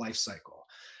whole life cycle.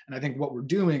 And I think what we're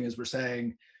doing is we're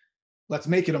saying, let's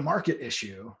make it a market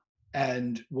issue,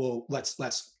 and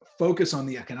let's focus on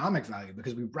the economic value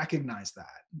because we recognize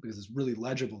that, because it's really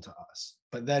legible to us.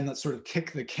 But then let's sort of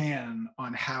kick the can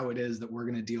on how it is that we're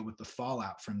going to deal with the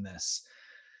fallout from this.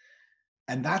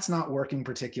 And that's not working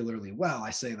particularly well. I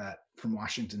say that from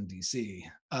Washington, D.C.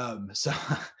 So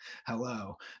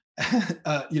hello,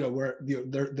 where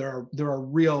there are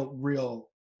real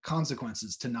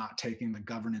consequences to not taking the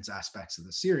governance aspects of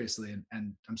this seriously,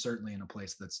 and I'm certainly in a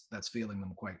place that's feeling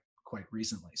them quite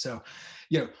recently. So,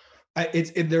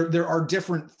 there are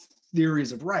different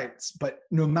theories of rights, but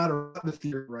no matter what the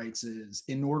theory of rights is,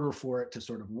 in order for it to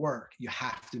sort of work, you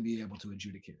have to be able to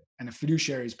adjudicate it. And if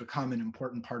fiduciaries become an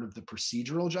important part of the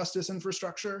procedural justice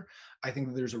infrastructure, I think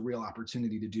that there's a real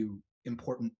opportunity to do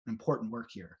important work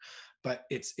here. But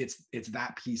it's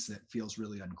that piece that feels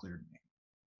really unclear to me.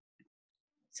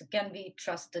 So can we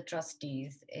trust the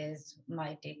trustees is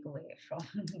my takeaway from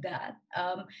that.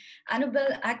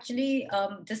 Annabelle, actually,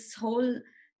 this whole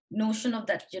notion of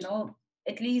that,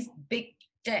 at least big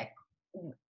tech,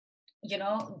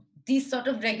 these sort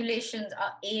of regulations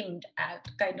are aimed at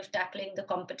kind of tackling the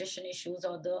competition issues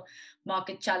or the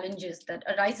market challenges that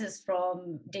arises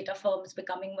from data firms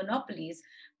becoming monopolies.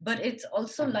 But it's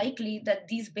also likely that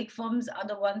these big firms are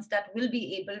the ones that will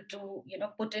be able to,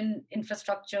 put in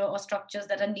infrastructure or structures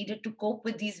that are needed to cope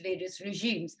with these various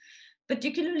regimes,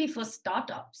 particularly for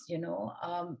startups.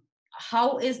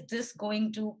 How is this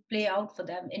going to play out for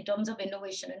them in terms of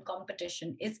innovation and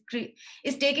competition? Is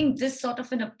taking this sort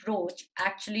of an approach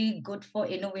actually good for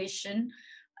innovation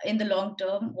in the long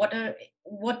term? What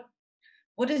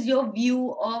is your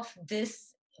view of this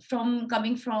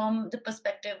coming from the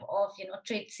perspective of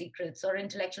trade secrets or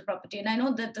intellectual property? And I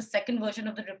know that the second version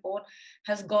of the report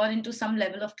has gone into some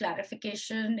level of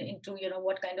clarification into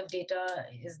what kind of data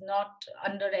is not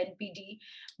under NPD.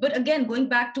 But again, going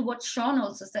back to what Sean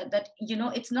also said, that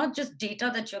it's not just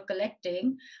data that you're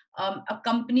collecting. A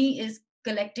company is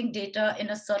collecting data in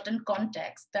a certain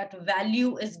context, that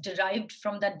value is derived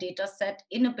from that data set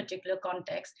in a particular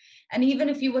context. And even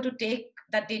if you were to take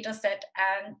that data set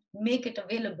and make it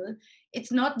available,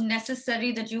 it's not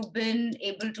necessary that you've been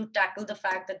able to tackle the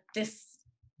fact that this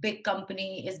big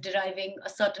company is deriving a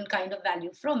certain kind of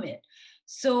value from it.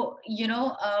 So,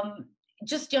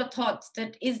 just your thoughts,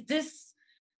 that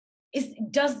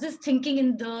does this thinking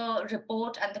in the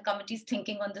report and the committee's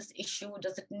thinking on this issue,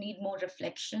 does it need more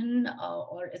reflection,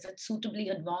 or is it suitably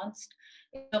advanced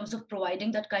in terms of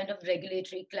providing that kind of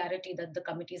regulatory clarity that the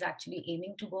committee is actually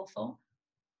aiming to go for?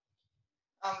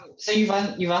 So you've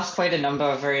asked quite a number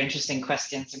of very interesting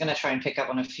questions. I'm going to try and pick up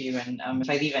on a few, and if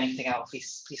I leave anything out,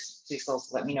 please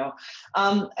also let me know.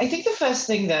 I think the first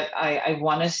thing that I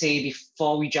want to say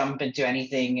before we jump into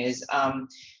anything is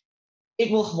it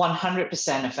will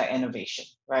 100% affect innovation,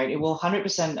 right? It will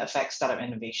 100% affect startup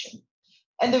innovation,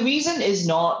 and the reason is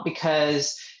not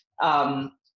because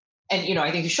and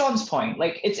I think to Sean's point,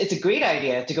 like it's a great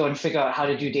idea to go and figure out how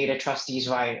to do data trustees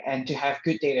right, and to have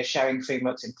good data sharing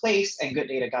frameworks in place and good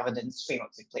data governance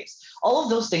frameworks in place. All of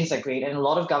those things are great, and a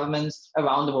lot of governments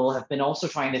around the world have been also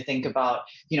trying to think about,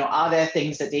 are there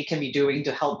things that they can be doing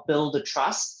to help build the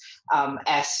trust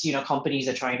as companies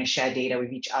are trying to share data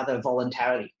with each other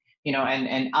voluntarily.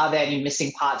 And are there any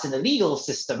missing parts in the legal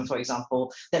system, for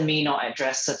example, that may not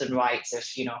address certain rights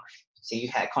if say you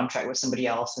had a contract with somebody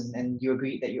else and you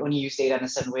agreed that you only use data in a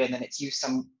certain way and then it's used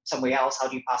some way else. How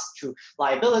do you pass through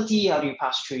liability? How do you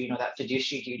pass through, that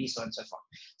fiduciary duty, so on and so forth.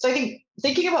 So I think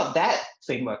thinking about that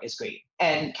framework is great.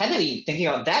 And candidly, thinking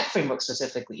about that framework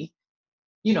specifically,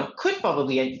 could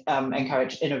probably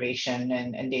encourage innovation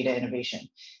and data innovation.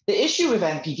 The issue with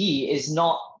NPD is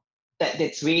not that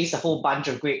it's raised a whole bunch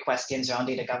of great questions around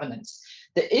data governance.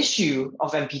 The issue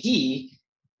of NPD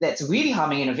that's really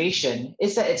harming innovation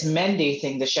is that it's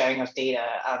mandating the sharing of data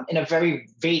in a very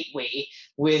vague way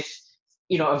with,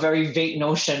 a very vague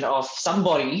notion of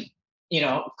somebody,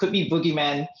 could be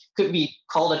boogeyman, could be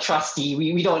called a trustee.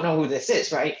 We don't know who this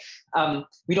is, right?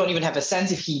 We don't even have a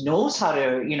sense if he knows how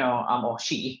to, or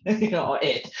she, or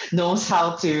it knows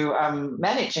how to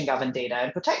manage and govern data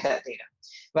and protect that data,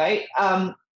 right?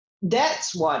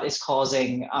 That's what is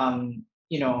causing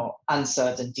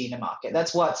uncertainty in the market.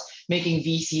 That's what's making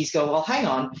VCs go, well, hang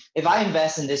on, if I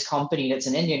invest in this company that's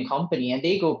an Indian company and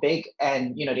they go big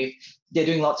and they're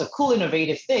doing lots of cool,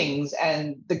 innovative things,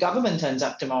 and the government turns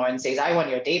up tomorrow and says, I want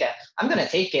your data, I'm going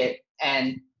to take it,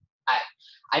 and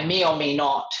I may or may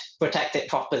not protect it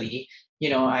properly,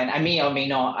 and I may or may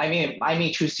not, I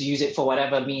may choose to use it for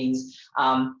whatever means.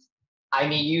 I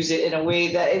may use it in a way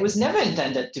that it was never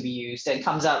intended to be used and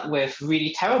comes up with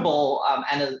really terrible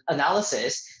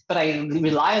analysis, but I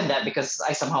rely on that because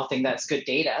I somehow think that's good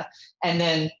data, and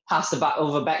then pass the buck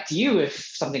over back to you if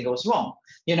something goes wrong,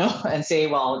 and say,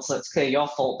 well, it's clearly your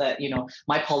fault that,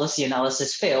 my policy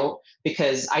analysis failed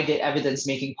because I did evidence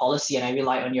making policy and I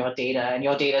relied on your data and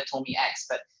your data told me X,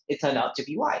 but it turned out to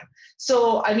be Y.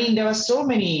 So, there are so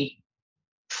many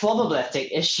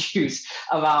problematic issues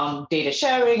around data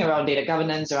sharing, around data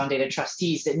governance, around data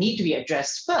trustees that need to be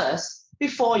addressed first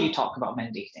before you talk about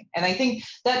mandating. And I think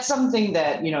that's something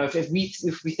that, if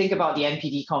we think about the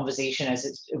NPD conversation as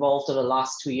it's evolved over the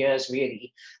last 2 years,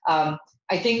 really, I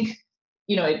think,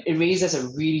 it raises a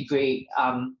really great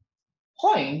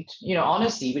point,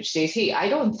 honestly, which says, hey, I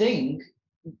don't think,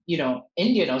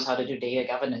 India knows how to do data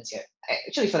governance yet.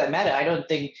 Actually, for that matter, I don't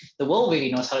think the world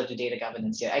really knows how to do data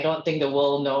governance yet. I don't think the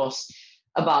world knows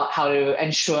about how to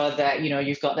ensure that,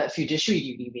 you've got that fiduciary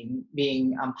duty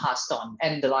being passed on,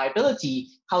 and the liability.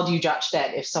 How do you judge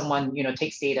that if someone,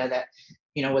 takes data that,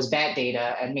 was bad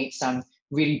data and made some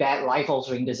really bad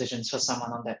life-altering decisions for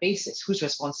someone on that basis? Whose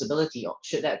responsibility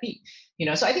should that be?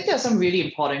 So I think there are some really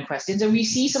important questions, and we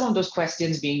see some of those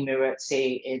questions being mirrored,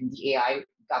 say, in the AI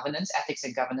governance, ethics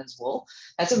and governance world.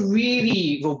 That's a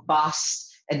really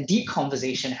robust and deep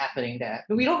conversation happening there.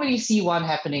 But we don't really see one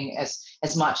happening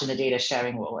as much in the data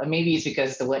sharing world. And maybe it's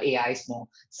because the word AI is more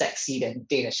sexy than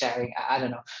data sharing. I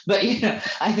don't know. But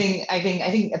I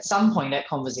think at some point that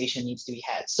conversation needs to be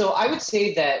had. So I would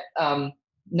say that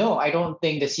no, I don't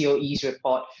think the COE's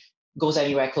report goes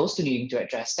anywhere close to needing to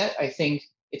address that. I think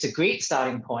it's a great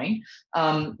starting point.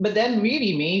 But then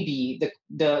really maybe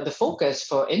the focus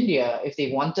for India, if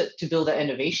they wanted to build that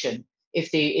innovation, if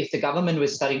the government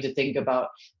was starting to think about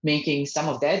making some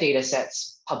of their data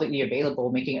sets publicly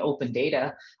available, making it open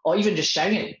data, or even just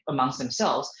sharing it amongst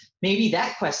themselves, maybe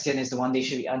that question is the one they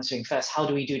should be answering first. How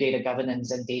do we do data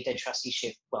governance and data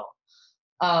trusteeship well?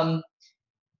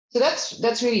 So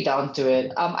that's really down to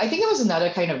it. I think there was another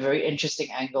kind of very interesting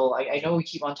angle. I know we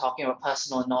keep on talking about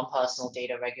personal and non-personal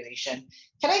data regulation.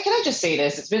 Can I just say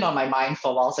this? It's been on my mind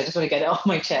for a while, so I just want to get it off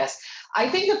my chest. I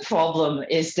think the problem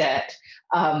is that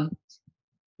the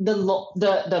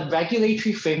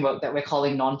regulatory framework that we're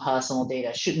calling non-personal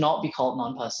data should not be called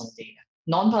non-personal data.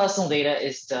 Non-personal data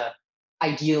is the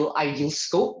ideal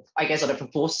scope, I guess, or the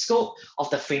proposed scope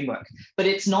of the framework, but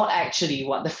it's not actually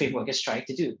what the framework is trying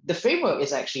to do. The framework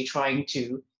is actually trying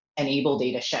to enable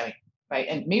data sharing, right?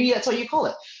 And maybe that's what you call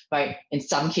it, right? In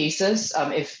some cases,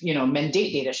 if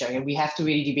mandate data sharing, and we have to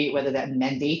really debate whether that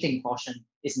mandating portion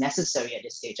is necessary at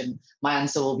this stage, and my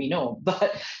answer will be no.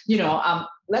 But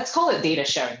let's call it data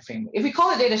sharing framework. If we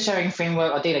call it data sharing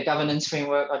framework or data governance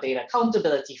framework or data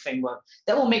accountability framework,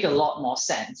 that will make a lot more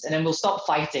sense. And then we'll stop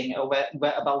fighting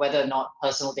about whether or not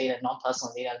personal data and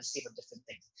non-personal data are the same or different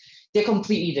things. They're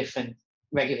completely different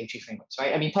regulatory frameworks,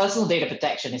 right? I mean, personal data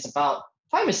protection is about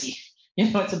privacy.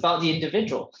 It's about the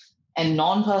individual. And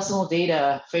non-personal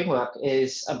data framework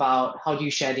is about how do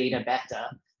you share data better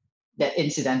that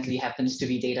incidentally happens to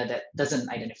be data that doesn't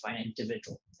identify an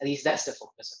individual. At least that's the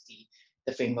focus of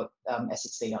the framework as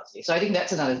it's laid out today. So I think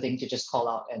that's another thing to just call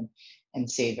out and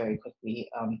say very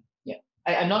quickly.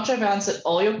 I'm not sure if I answered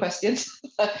all your questions.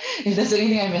 If there's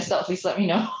anything I missed out, please let me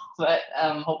know. But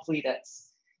hopefully that's.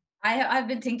 I've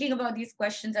been thinking about these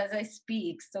questions as I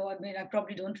speak. So, I mean, I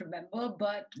probably don't remember,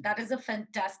 but that is a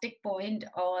fantastic point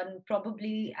on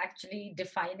probably actually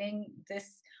defining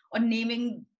this or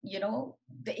naming,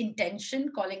 the intention,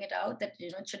 calling it out that,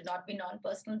 it should not be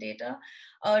non-personal data.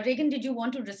 Reagan, did you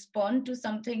want to respond to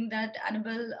something that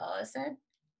Annabelle said?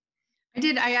 I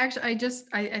did.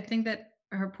 I think that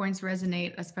her points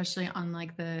resonate, especially on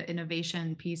like the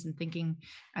innovation piece and thinking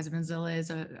as Mozilla is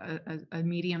a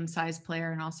medium-sized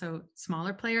player and also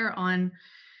smaller player on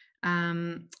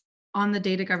the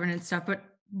data governance stuff. But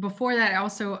before that,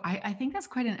 I think that's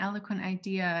quite an eloquent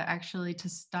idea, actually, to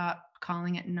stop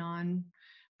calling it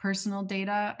non-personal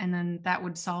data, and then that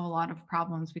would solve a lot of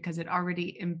problems because it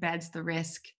already embeds the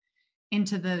risk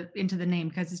into the name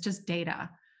because it's just data.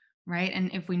 Right.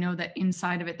 And if we know that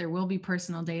inside of it, there will be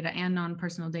personal data and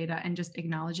non-personal data, and just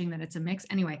acknowledging that it's a mix.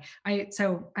 Anyway, I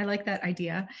like that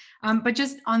idea. But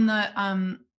just on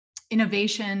the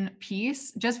innovation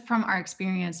piece, just from our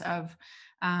experience of,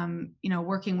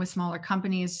 working with smaller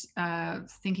companies,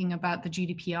 thinking about the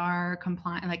GDPR,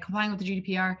 complying with the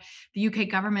GDPR, the UK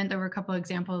government, there were a couple of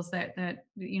examples that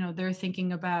they're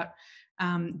thinking about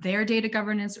their data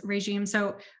governance regime.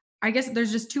 So I guess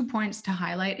there's just 2 points to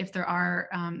highlight if there are,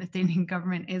 if the Indian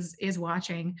government is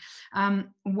watching.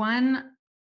 One,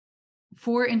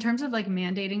 in terms of like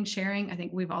mandating sharing, I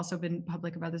think we've also been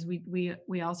public about this.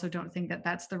 We also don't think that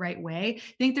that's the right way.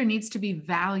 I think there needs to be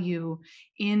value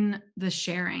in the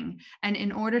sharing, and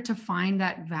in order to find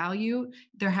that value,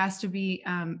 there has to be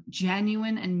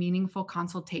genuine and meaningful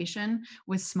consultation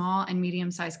with small and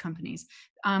medium-sized companies.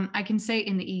 I can say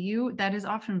in the EU that is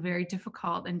often very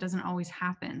difficult and doesn't always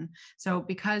happen. So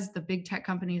because the big tech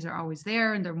companies are always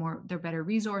there and they're better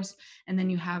resourced, and then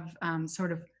you have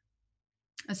sort of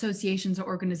associations or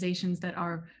organizations that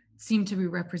seem to be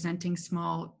representing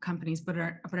small companies, but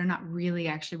are not really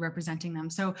actually representing them.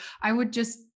 So I would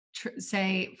just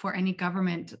say for any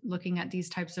government looking at these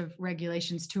types of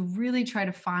regulations to really try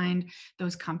to find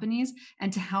those companies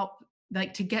and to help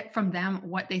to get from them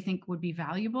what they think would be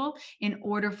valuable in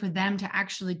order for them to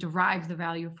actually derive the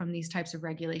value from these types of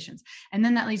regulations. And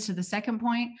then that leads to the second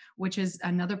point, which is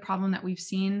another problem that we've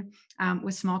seen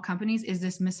with small companies, is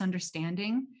this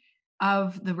misunderstanding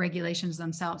of the regulations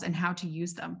themselves and how to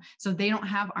use them. So they don't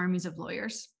have armies of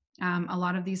lawyers. A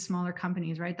lot of these smaller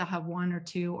companies, right, they'll have 1 or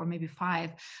 2 or maybe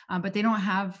 5, but they don't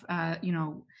have,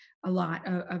 a lot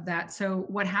of that. So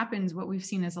what we've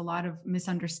seen is a lot of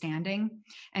misunderstanding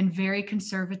and very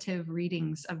conservative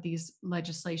readings of these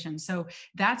legislations. So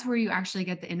that's where you actually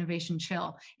get the innovation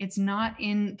chill. It's not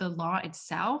in the law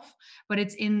itself, but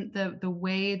it's in the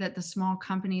way that the small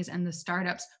companies and the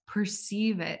startups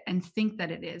perceive it and think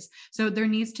that it is. So there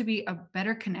needs to be a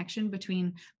better connection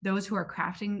between those who are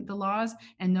crafting the laws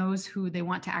and those who they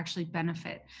want to actually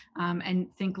benefit, and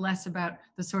think less about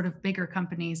the sort of bigger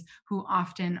companies who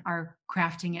often are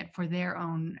crafting it for their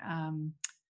own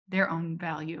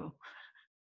value.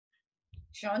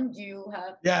 Sean, do you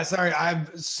have? Yeah, sorry, I'm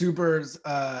super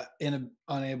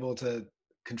unable to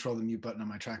control the mute button on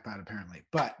my trackpad apparently.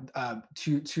 But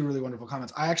two really wonderful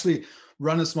comments. I actually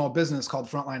run a small business called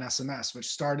Frontline SMS, which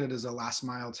started as a last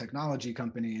mile technology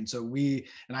company. And so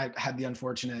I had the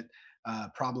unfortunate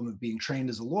problem of being trained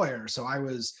as a lawyer. So I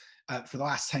was for the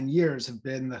last 10 years have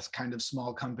been this kind of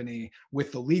small company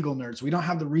with the legal nerds. We don't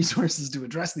have the resources to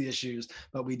address the issues,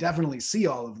 but we definitely see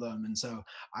all of them. And so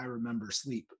I remember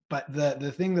sleep. But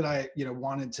the thing that I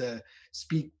wanted to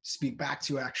speak back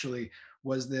to actually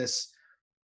was this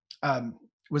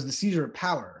was the seizure of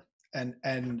power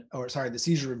the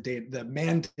seizure of data, the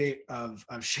mandate of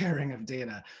sharing of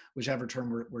data, whichever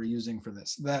term we're using for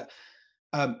this. That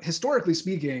historically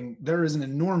speaking, there is an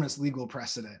enormous legal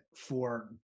precedent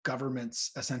for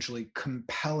governments essentially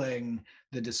compelling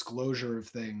the disclosure of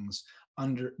things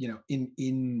under,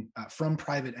 from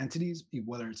private entities,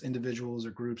 whether it's individuals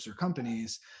or groups or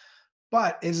companies,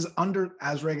 but it is under,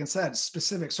 as Reagan said,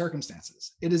 specific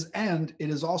circumstances. It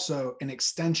is also an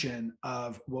extension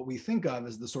of what we think of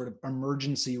as the sort of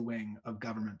emergency wing of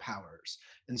government powers.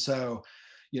 And so,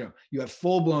 you have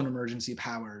full-blown emergency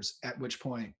powers, at which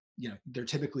point, they're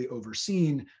typically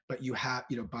overseen, but you have,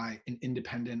 by an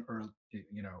independent or,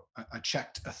 a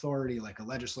checked authority like a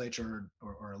legislature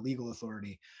or a legal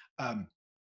authority.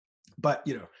 But,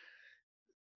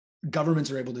 governments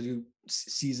are able to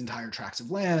seize entire tracts of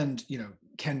land,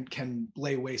 can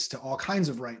lay waste to all kinds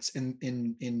of rights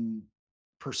in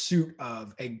pursuit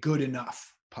of a good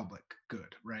enough public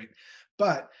good, right?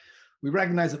 But we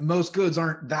recognize that most goods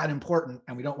aren't that important,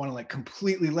 and we don't want to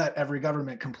completely let every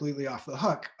government completely off the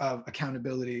hook of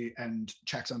accountability and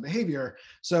checks on behavior.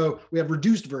 So we have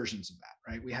reduced versions of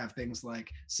that, right? We have things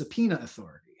like subpoena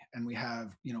authority, and we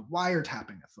have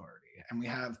wiretapping authority, and we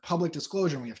have public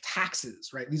disclosure, and we have taxes,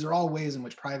 right? These are all ways in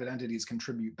which private entities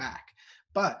contribute back,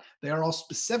 but they are all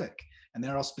specific, and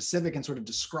they're all specific and sort of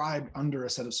described under a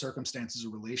set of circumstances or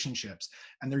relationships,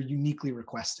 and they're uniquely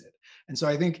requested. And so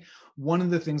I think one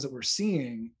of the things that we're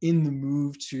seeing in the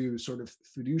move to sort of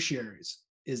fiduciaries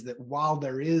is that while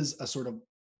there is a sort of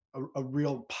a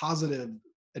real positive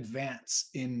advance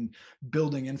in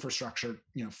building infrastructure,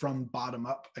 from bottom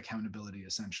up accountability,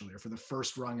 essentially, or for the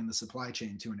first rung in the supply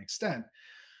chain to an extent,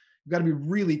 you've got to be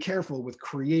really careful with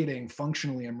creating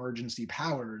functionally emergency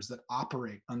powers that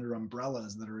operate under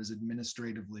umbrellas that are as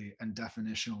administratively and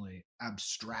definitionally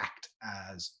abstract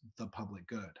as the public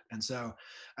good. And so,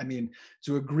 I mean,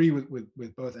 to agree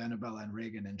with both Annabella and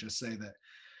Reagan and just say that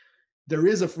there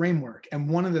is a framework. And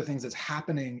one of the things that's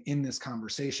happening in this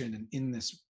conversation and in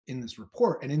this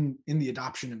report and in the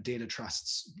adoption of data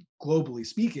trusts, globally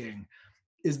speaking,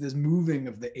 is this moving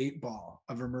of the 8-ball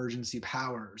of emergency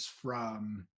powers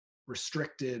from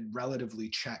restricted, relatively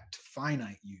checked,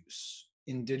 finite use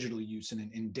in digital use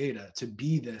and in data to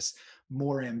be this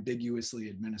more ambiguously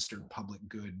administered public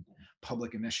good,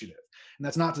 public initiative. And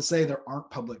that's not to say there aren't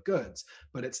public goods,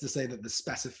 but it's to say that the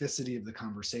specificity of the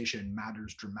conversation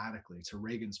matters dramatically, to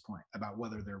Reagan's point about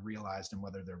whether they're realized and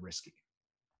whether they're risky.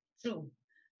 True.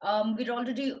 We're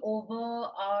already over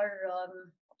our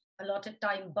allotted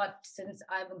time, but since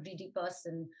I'm a greedy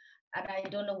person and I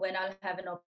don't know when I'll have an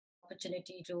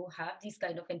opportunity to have these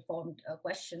kind of informed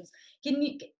questions, can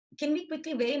we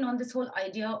quickly weigh in on this whole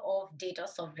idea of data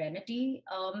sovereignty?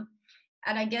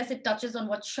 And I guess it touches on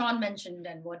what Sean mentioned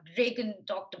and what Reagan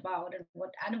talked about and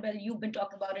what Annabelle, you've been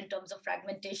talking about in terms of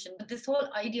fragmentation. But this whole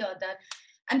idea that,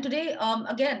 and today,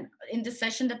 again, in the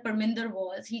session that Parminder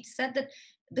was, he said that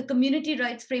the community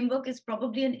rights framework is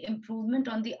probably an improvement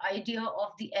on the idea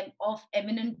of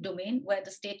eminent domain, where the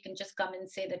state can just come and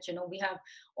say that, we have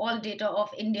all data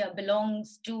of India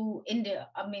belongs to India.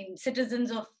 I mean,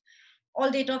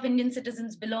 all data of Indian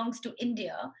citizens belongs to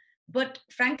India. But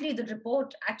frankly, the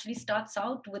report actually starts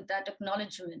out with that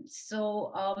acknowledgement.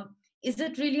 So is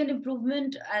it really an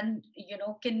improvement? And,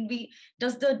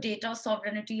 does the data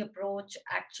sovereignty approach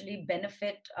actually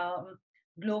benefit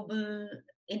global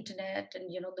internet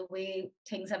and, the way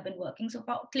things have been working so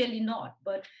far? Clearly not.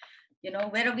 But,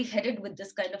 where are we headed with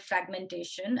this kind of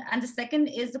fragmentation? And the second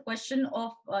is the question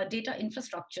of data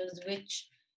infrastructures, which,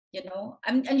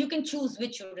 and you can choose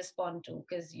which you respond to,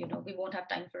 because we won't have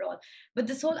time for all. But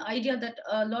this whole idea that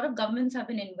a lot of governments have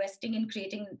been investing in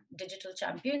creating digital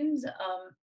champions,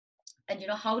 and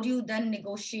how do you then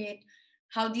negotiate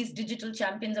how these digital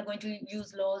champions are going to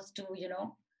use laws to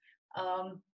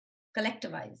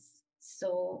collectivize?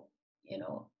 So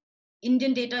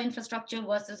Indian data infrastructure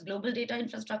versus global data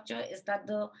infrastructure, is that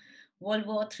the World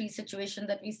War III situation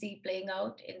that we see playing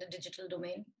out in the digital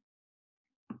domain?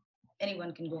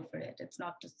 Anyone can go for it. It's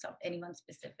not just anyone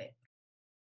specific.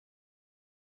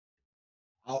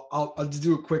 I'll just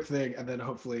do a quick thing and then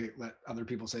hopefully let other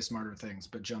people say smarter things,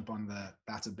 but jump on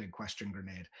that's a big question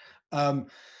grenade.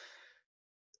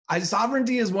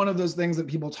 Sovereignty is one of those things that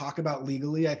people talk about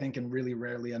legally, I think, and really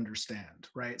rarely understand,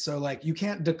 right? So like you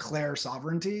can't declare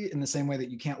sovereignty in the same way that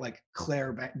you can't like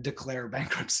declare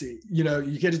bankruptcy. You know,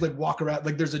 you can't just like walk around,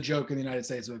 like there's a joke in the United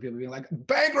States about people being like,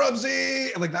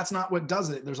 bankruptcy! Like that's not what does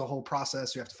it. There's a whole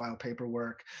process. You have to file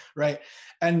paperwork, right?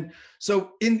 And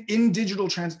so in the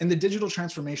digital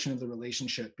transformation of the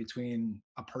relationship between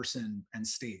a person and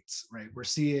states, right? We're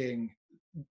seeing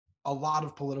a lot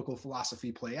of political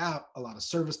philosophy play out, a lot of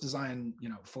service design,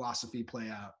 philosophy play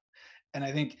out. And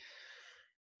I think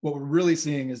what we're really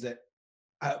seeing is that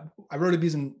I wrote a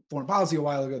piece in Foreign Policy a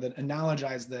while ago that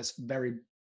analogized this very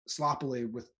sloppily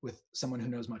with someone who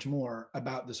knows much more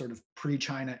about the sort of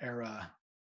pre-China era,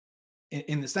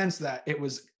 in the sense that it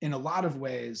was in a lot of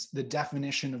ways the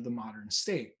definition of the modern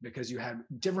state, because you had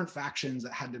different factions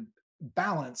that had to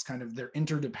balance kind of their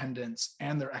interdependence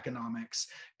and their economics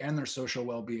and their social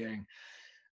well-being.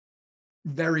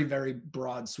 Very, very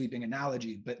broad sweeping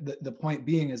analogy. But the point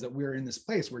being is that we're in this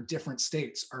place where different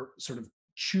states are sort of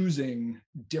choosing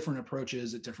different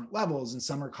approaches at different levels. And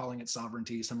some are calling it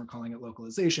sovereignty, some are calling it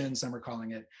localization, some are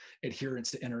calling it adherence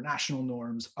to international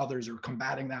norms. Others are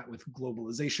combating that with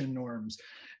globalization norms.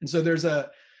 And so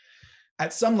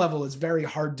at some level, it's very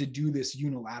hard to do this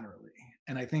unilaterally.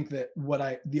 And I think that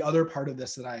the other part of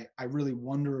this that I really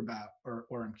wonder about, or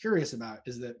I'm curious about,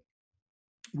 is that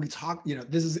we talk,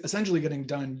 this is essentially getting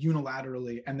done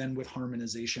unilaterally and then with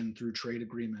harmonization through trade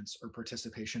agreements or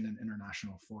participation in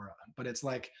international fora. But it's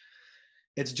like,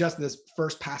 it's just this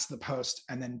first past the post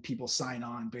and then people sign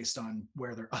on based on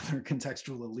where their other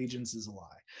contextual allegiances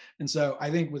lie. And so I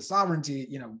think with sovereignty,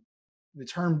 the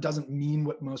term doesn't mean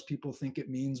what most people think it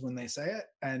means when they say it.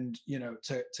 And,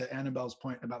 to Annabelle's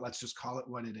point about let's just call it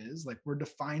what it is, like we're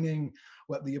defining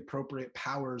what the appropriate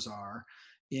powers are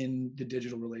in the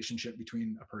digital relationship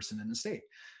between a person and a state.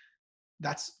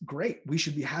 That's great. We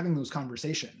should be having those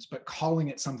conversations, but calling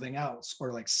it something else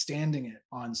or like standing it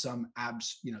on some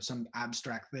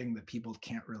abstract thing that people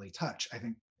can't really touch, I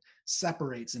think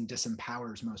separates and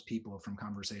disempowers most people from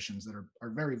conversations that are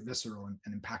very visceral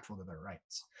and impactful to their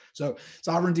rights. So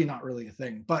sovereignty, not really a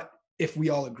thing, but if we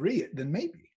all agree it, then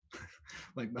maybe,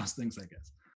 like most things, I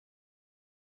guess.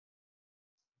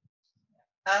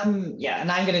 Yeah,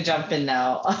 and I'm going to jump in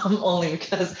now, only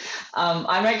because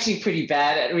I'm actually pretty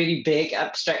bad at really big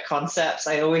abstract concepts.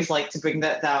 I always like to bring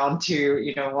that down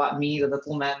to, what me, the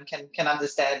little man, can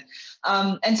understand.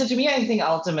 And so to me, I think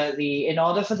ultimately, in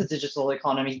order for the digital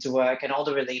economy to work and all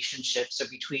the relationships so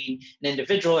between an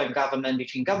individual and government,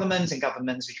 between governments and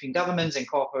governments, between governments and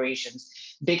corporations,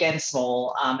 big and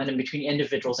small, and then between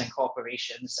individuals and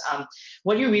corporations,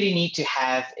 what you really need to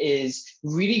have is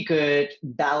really good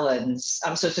balance.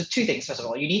 So two things, first of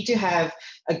all, you need to have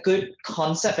a good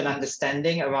concept and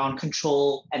understanding around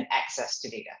control and access to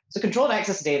data. So control and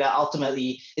access to data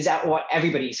ultimately is what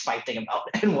everybody is fighting about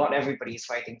and what everybody is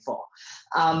fighting for.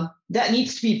 That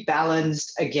needs to be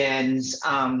balanced against,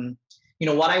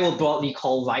 what I will broadly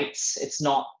call rights. It's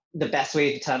not the best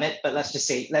way to term it, but let's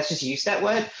just use that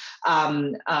word.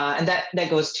 And that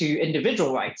goes to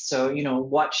individual rights. So,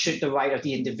 what should the right of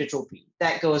the individual be?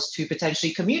 That goes to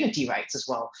potentially community rights as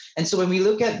well. And so when we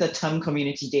look at the term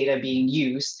community data being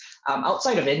used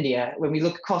outside of India, when we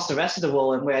look across the rest of the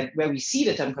world and where we see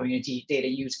the term community data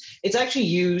used, it's actually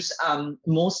used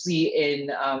mostly in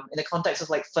the context of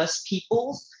like First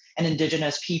Peoples and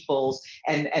indigenous peoples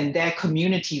and their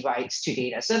community rights to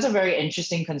data. So that's a very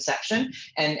interesting conception.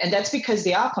 And that's because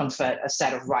they are conferred a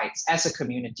set of rights as a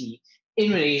community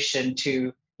in relation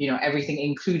to everything,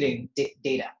 including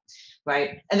data,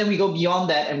 right? And then we go beyond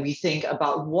that and we think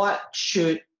about what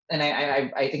should, and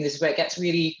I think this is where it gets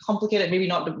really complicated. Maybe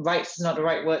not the rights is not the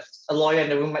right word. A lawyer in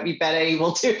the room might be better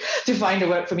able to find a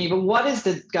word for me. But what is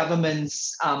the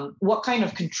government's, what kind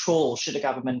of control should the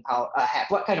government have?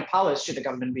 What kind of powers should the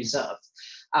government reserve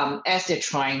as they're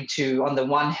trying to, on the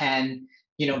one hand,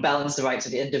 balance the rights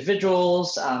of the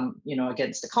individuals,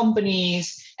 against the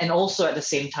companies, and also at the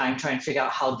same time try and figure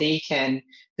out how they can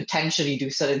potentially do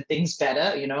certain things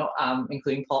better,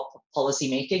 including policy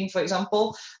making, for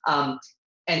example.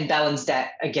 And balance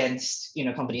that against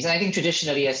companies. And I think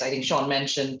traditionally, as I think Sean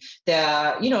mentioned,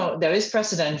 there is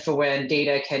precedent for when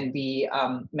data can be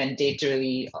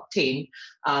mandatorily obtained.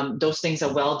 Those things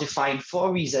are well defined for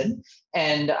a reason,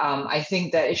 and I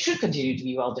think that it should continue to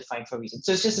be well defined for a reason.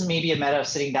 So it's just maybe a matter of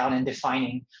sitting down and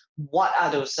defining what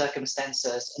are those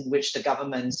circumstances in which the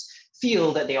governments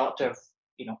feel that they ought to have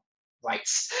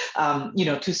rights,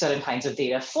 to certain kinds of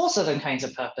data for certain kinds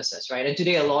of purposes, right? And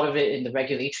today, a lot of it in the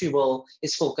regulatory world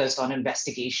is focused on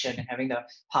investigation and having the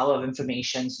power of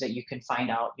information so that you can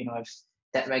find out, if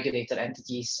that regulated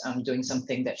entities doing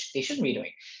something that they shouldn't be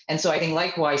doing. And so I think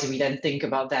likewise, if we then think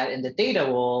about that in the data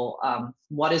world,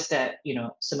 what is that,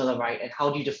 similar right, and how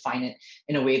do you define it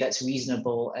in a way that's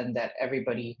reasonable and that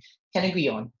everybody can agree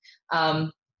on?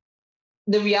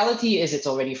 The reality is it's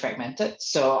already fragmented.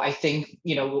 So I think,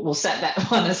 we'll set that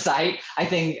one aside. I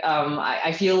think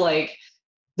I feel like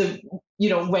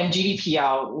when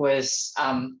GDPR was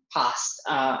passed,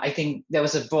 I think there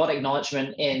was a broad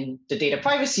acknowledgement in the data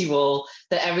privacy world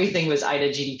that everything was either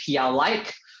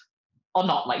GDPR-like or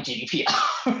not like GDPR.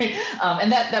 Right?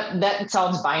 And that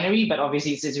sounds binary, but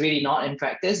obviously it's really not in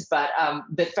practice. But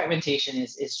the fragmentation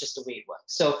is just the way it works.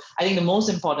 So I think the most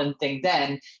important thing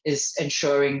then is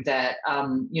ensuring that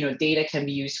data can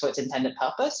be used for its intended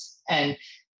purpose. And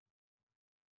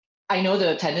I know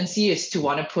the tendency is to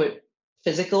want to put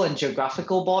physical and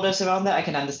geographical borders around that. I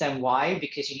can understand why,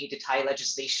 because you need to tie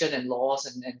legislation and laws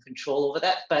and control over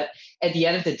that. But at the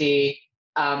end of the day,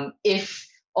 if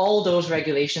all those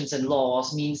regulations and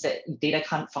laws means that data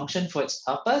can't function for its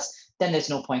purpose, then there's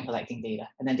no point collecting data,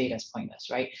 and then data is pointless,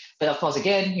 right? But of course,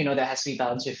 again, there has to be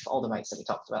balance with all the rights that we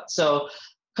talked about. So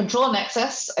control and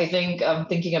access, I think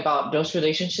thinking about those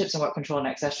relationships and what control and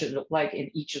access should look like in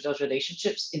each of those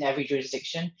relationships in every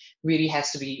jurisdiction really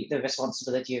has to be the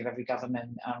responsibility of every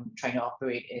government trying to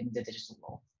operate in the digital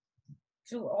world.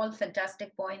 True, all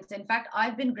fantastic points. In fact,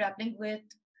 I've been grappling with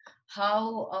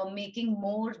how making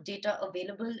more data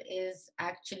available is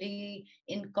actually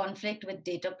in conflict with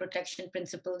data protection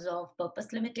principles of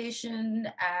purpose limitation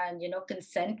and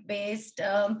consent-based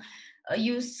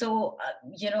use. So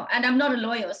and I'm not a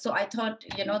lawyer, so I thought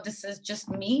this is just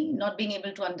me not being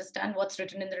able to understand what's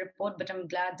written in the report. But I'm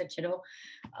glad that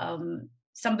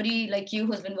somebody like you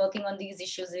who's been working on these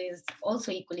issues is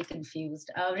also equally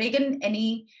confused. Reagan,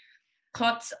 any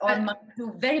thoughts on my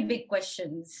two very big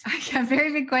questions? Yeah,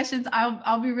 very big questions.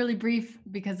 I'll be really brief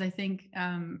because I think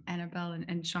Annabelle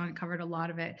and Sean covered a lot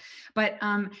of it. But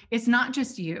it's not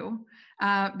just you,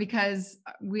 because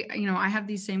I have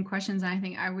these same questions. And I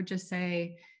think I would just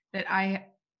say that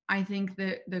I think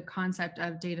that the concept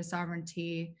of data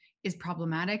sovereignty is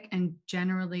problematic, and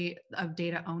generally of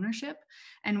data ownership.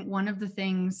 And one of the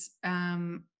things,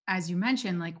 as you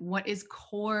mentioned, like what is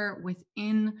core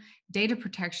within data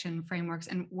protection frameworks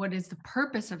and what is the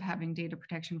purpose of having data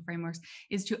protection frameworks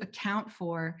is to account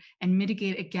for and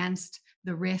mitigate against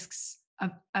the risks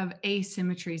of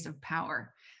asymmetries of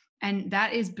power. And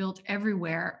that is built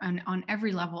everywhere and on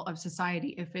every level of society.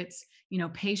 If it's,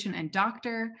 patient and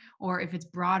doctor, or if it's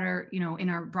broader, in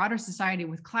our broader society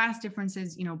with class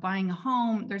differences, buying a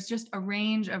home, there's just a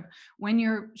range of when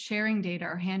you're sharing data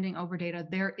or handing over data,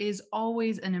 there is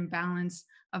always an imbalance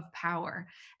of power.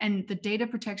 And the data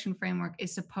protection framework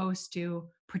is supposed to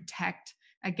protect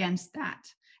against that.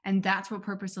 And that's what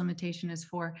purpose limitation is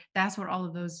for. That's what all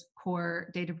of those core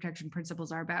data protection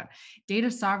principles are about. Data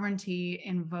sovereignty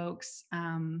invokes,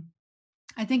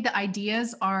 I think the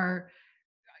ideas are,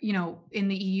 in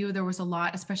the EU, there was a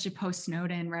lot, especially post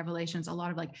Snowden revelations, a lot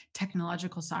of like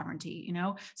technological sovereignty,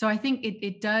 So I think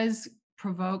it does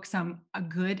provoke some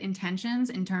good intentions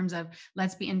in terms of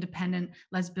let's be independent,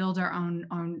 let's build our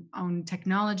own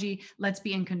technology, let's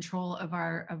be in control of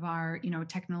our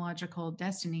technological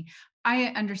destiny.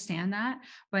 I understand that,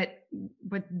 but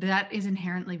that is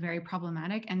inherently very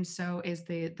problematic, and so is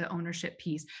the ownership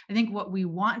piece. I think what we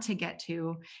want to get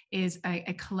to is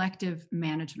a collective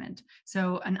management.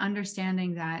 So an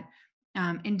understanding that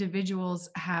individuals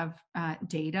have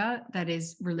data that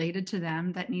is related to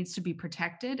them that needs to be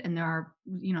protected, and there are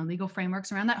legal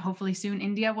frameworks around that. Hopefully soon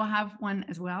India will have one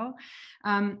as well.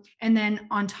 And then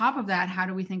on top of that, how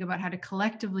do we think about how to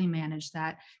collectively manage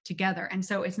that together? And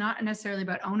so it's not necessarily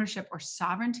about ownership or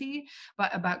sovereignty,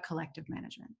 but about collective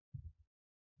management.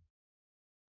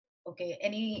 Okay,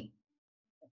 any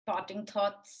parting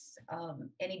thoughts,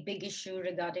 any big issue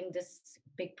regarding this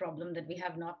big problem that we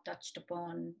have not touched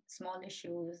upon, small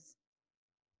issues?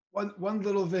 One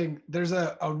little thing, there's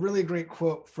a really great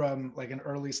quote from like an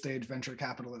early stage venture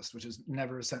capitalist, which is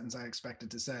never a sentence I expected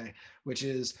to say, which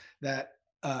is that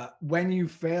when you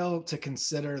fail to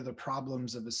consider the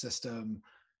problems of a system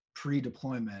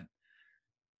pre-deployment,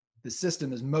 the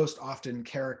system is most often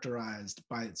characterized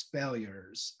by its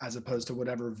failures as opposed to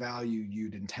whatever value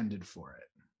you'd intended for it.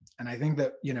 And I think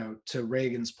that, to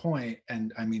Reagan's point,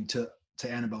 and I mean to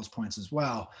Annabelle's points as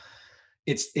well,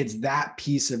 it's that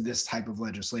piece of this type of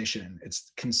legislation.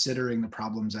 It's considering the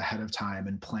problems ahead of time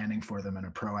and planning for them in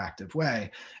a proactive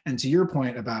way. And to your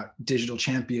point about digital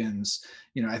champions,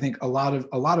 I think a lot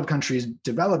of countries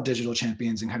developed digital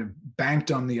champions and kind of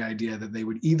banked on the idea that they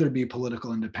would either be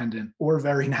political independent or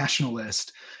very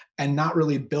nationalist, and not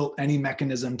really built any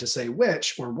mechanism to say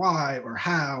which or why or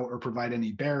how or provide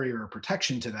any barrier or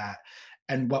protection to that.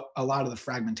 And what a lot of the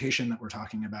fragmentation that we're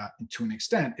talking about to an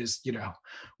extent is,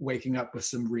 waking up with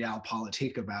some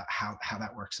realpolitik about how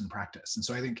that works in practice. And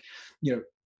so I think,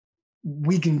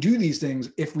 we can do these things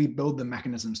if we build the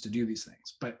mechanisms to do these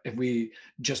things. But if we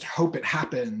just hope it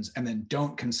happens and then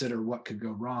don't consider what could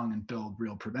go wrong and build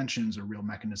real preventions or real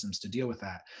mechanisms to deal with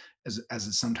that, as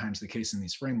is sometimes the case in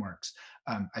these frameworks,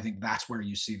 I think that's where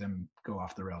you see them go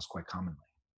off the rails quite commonly.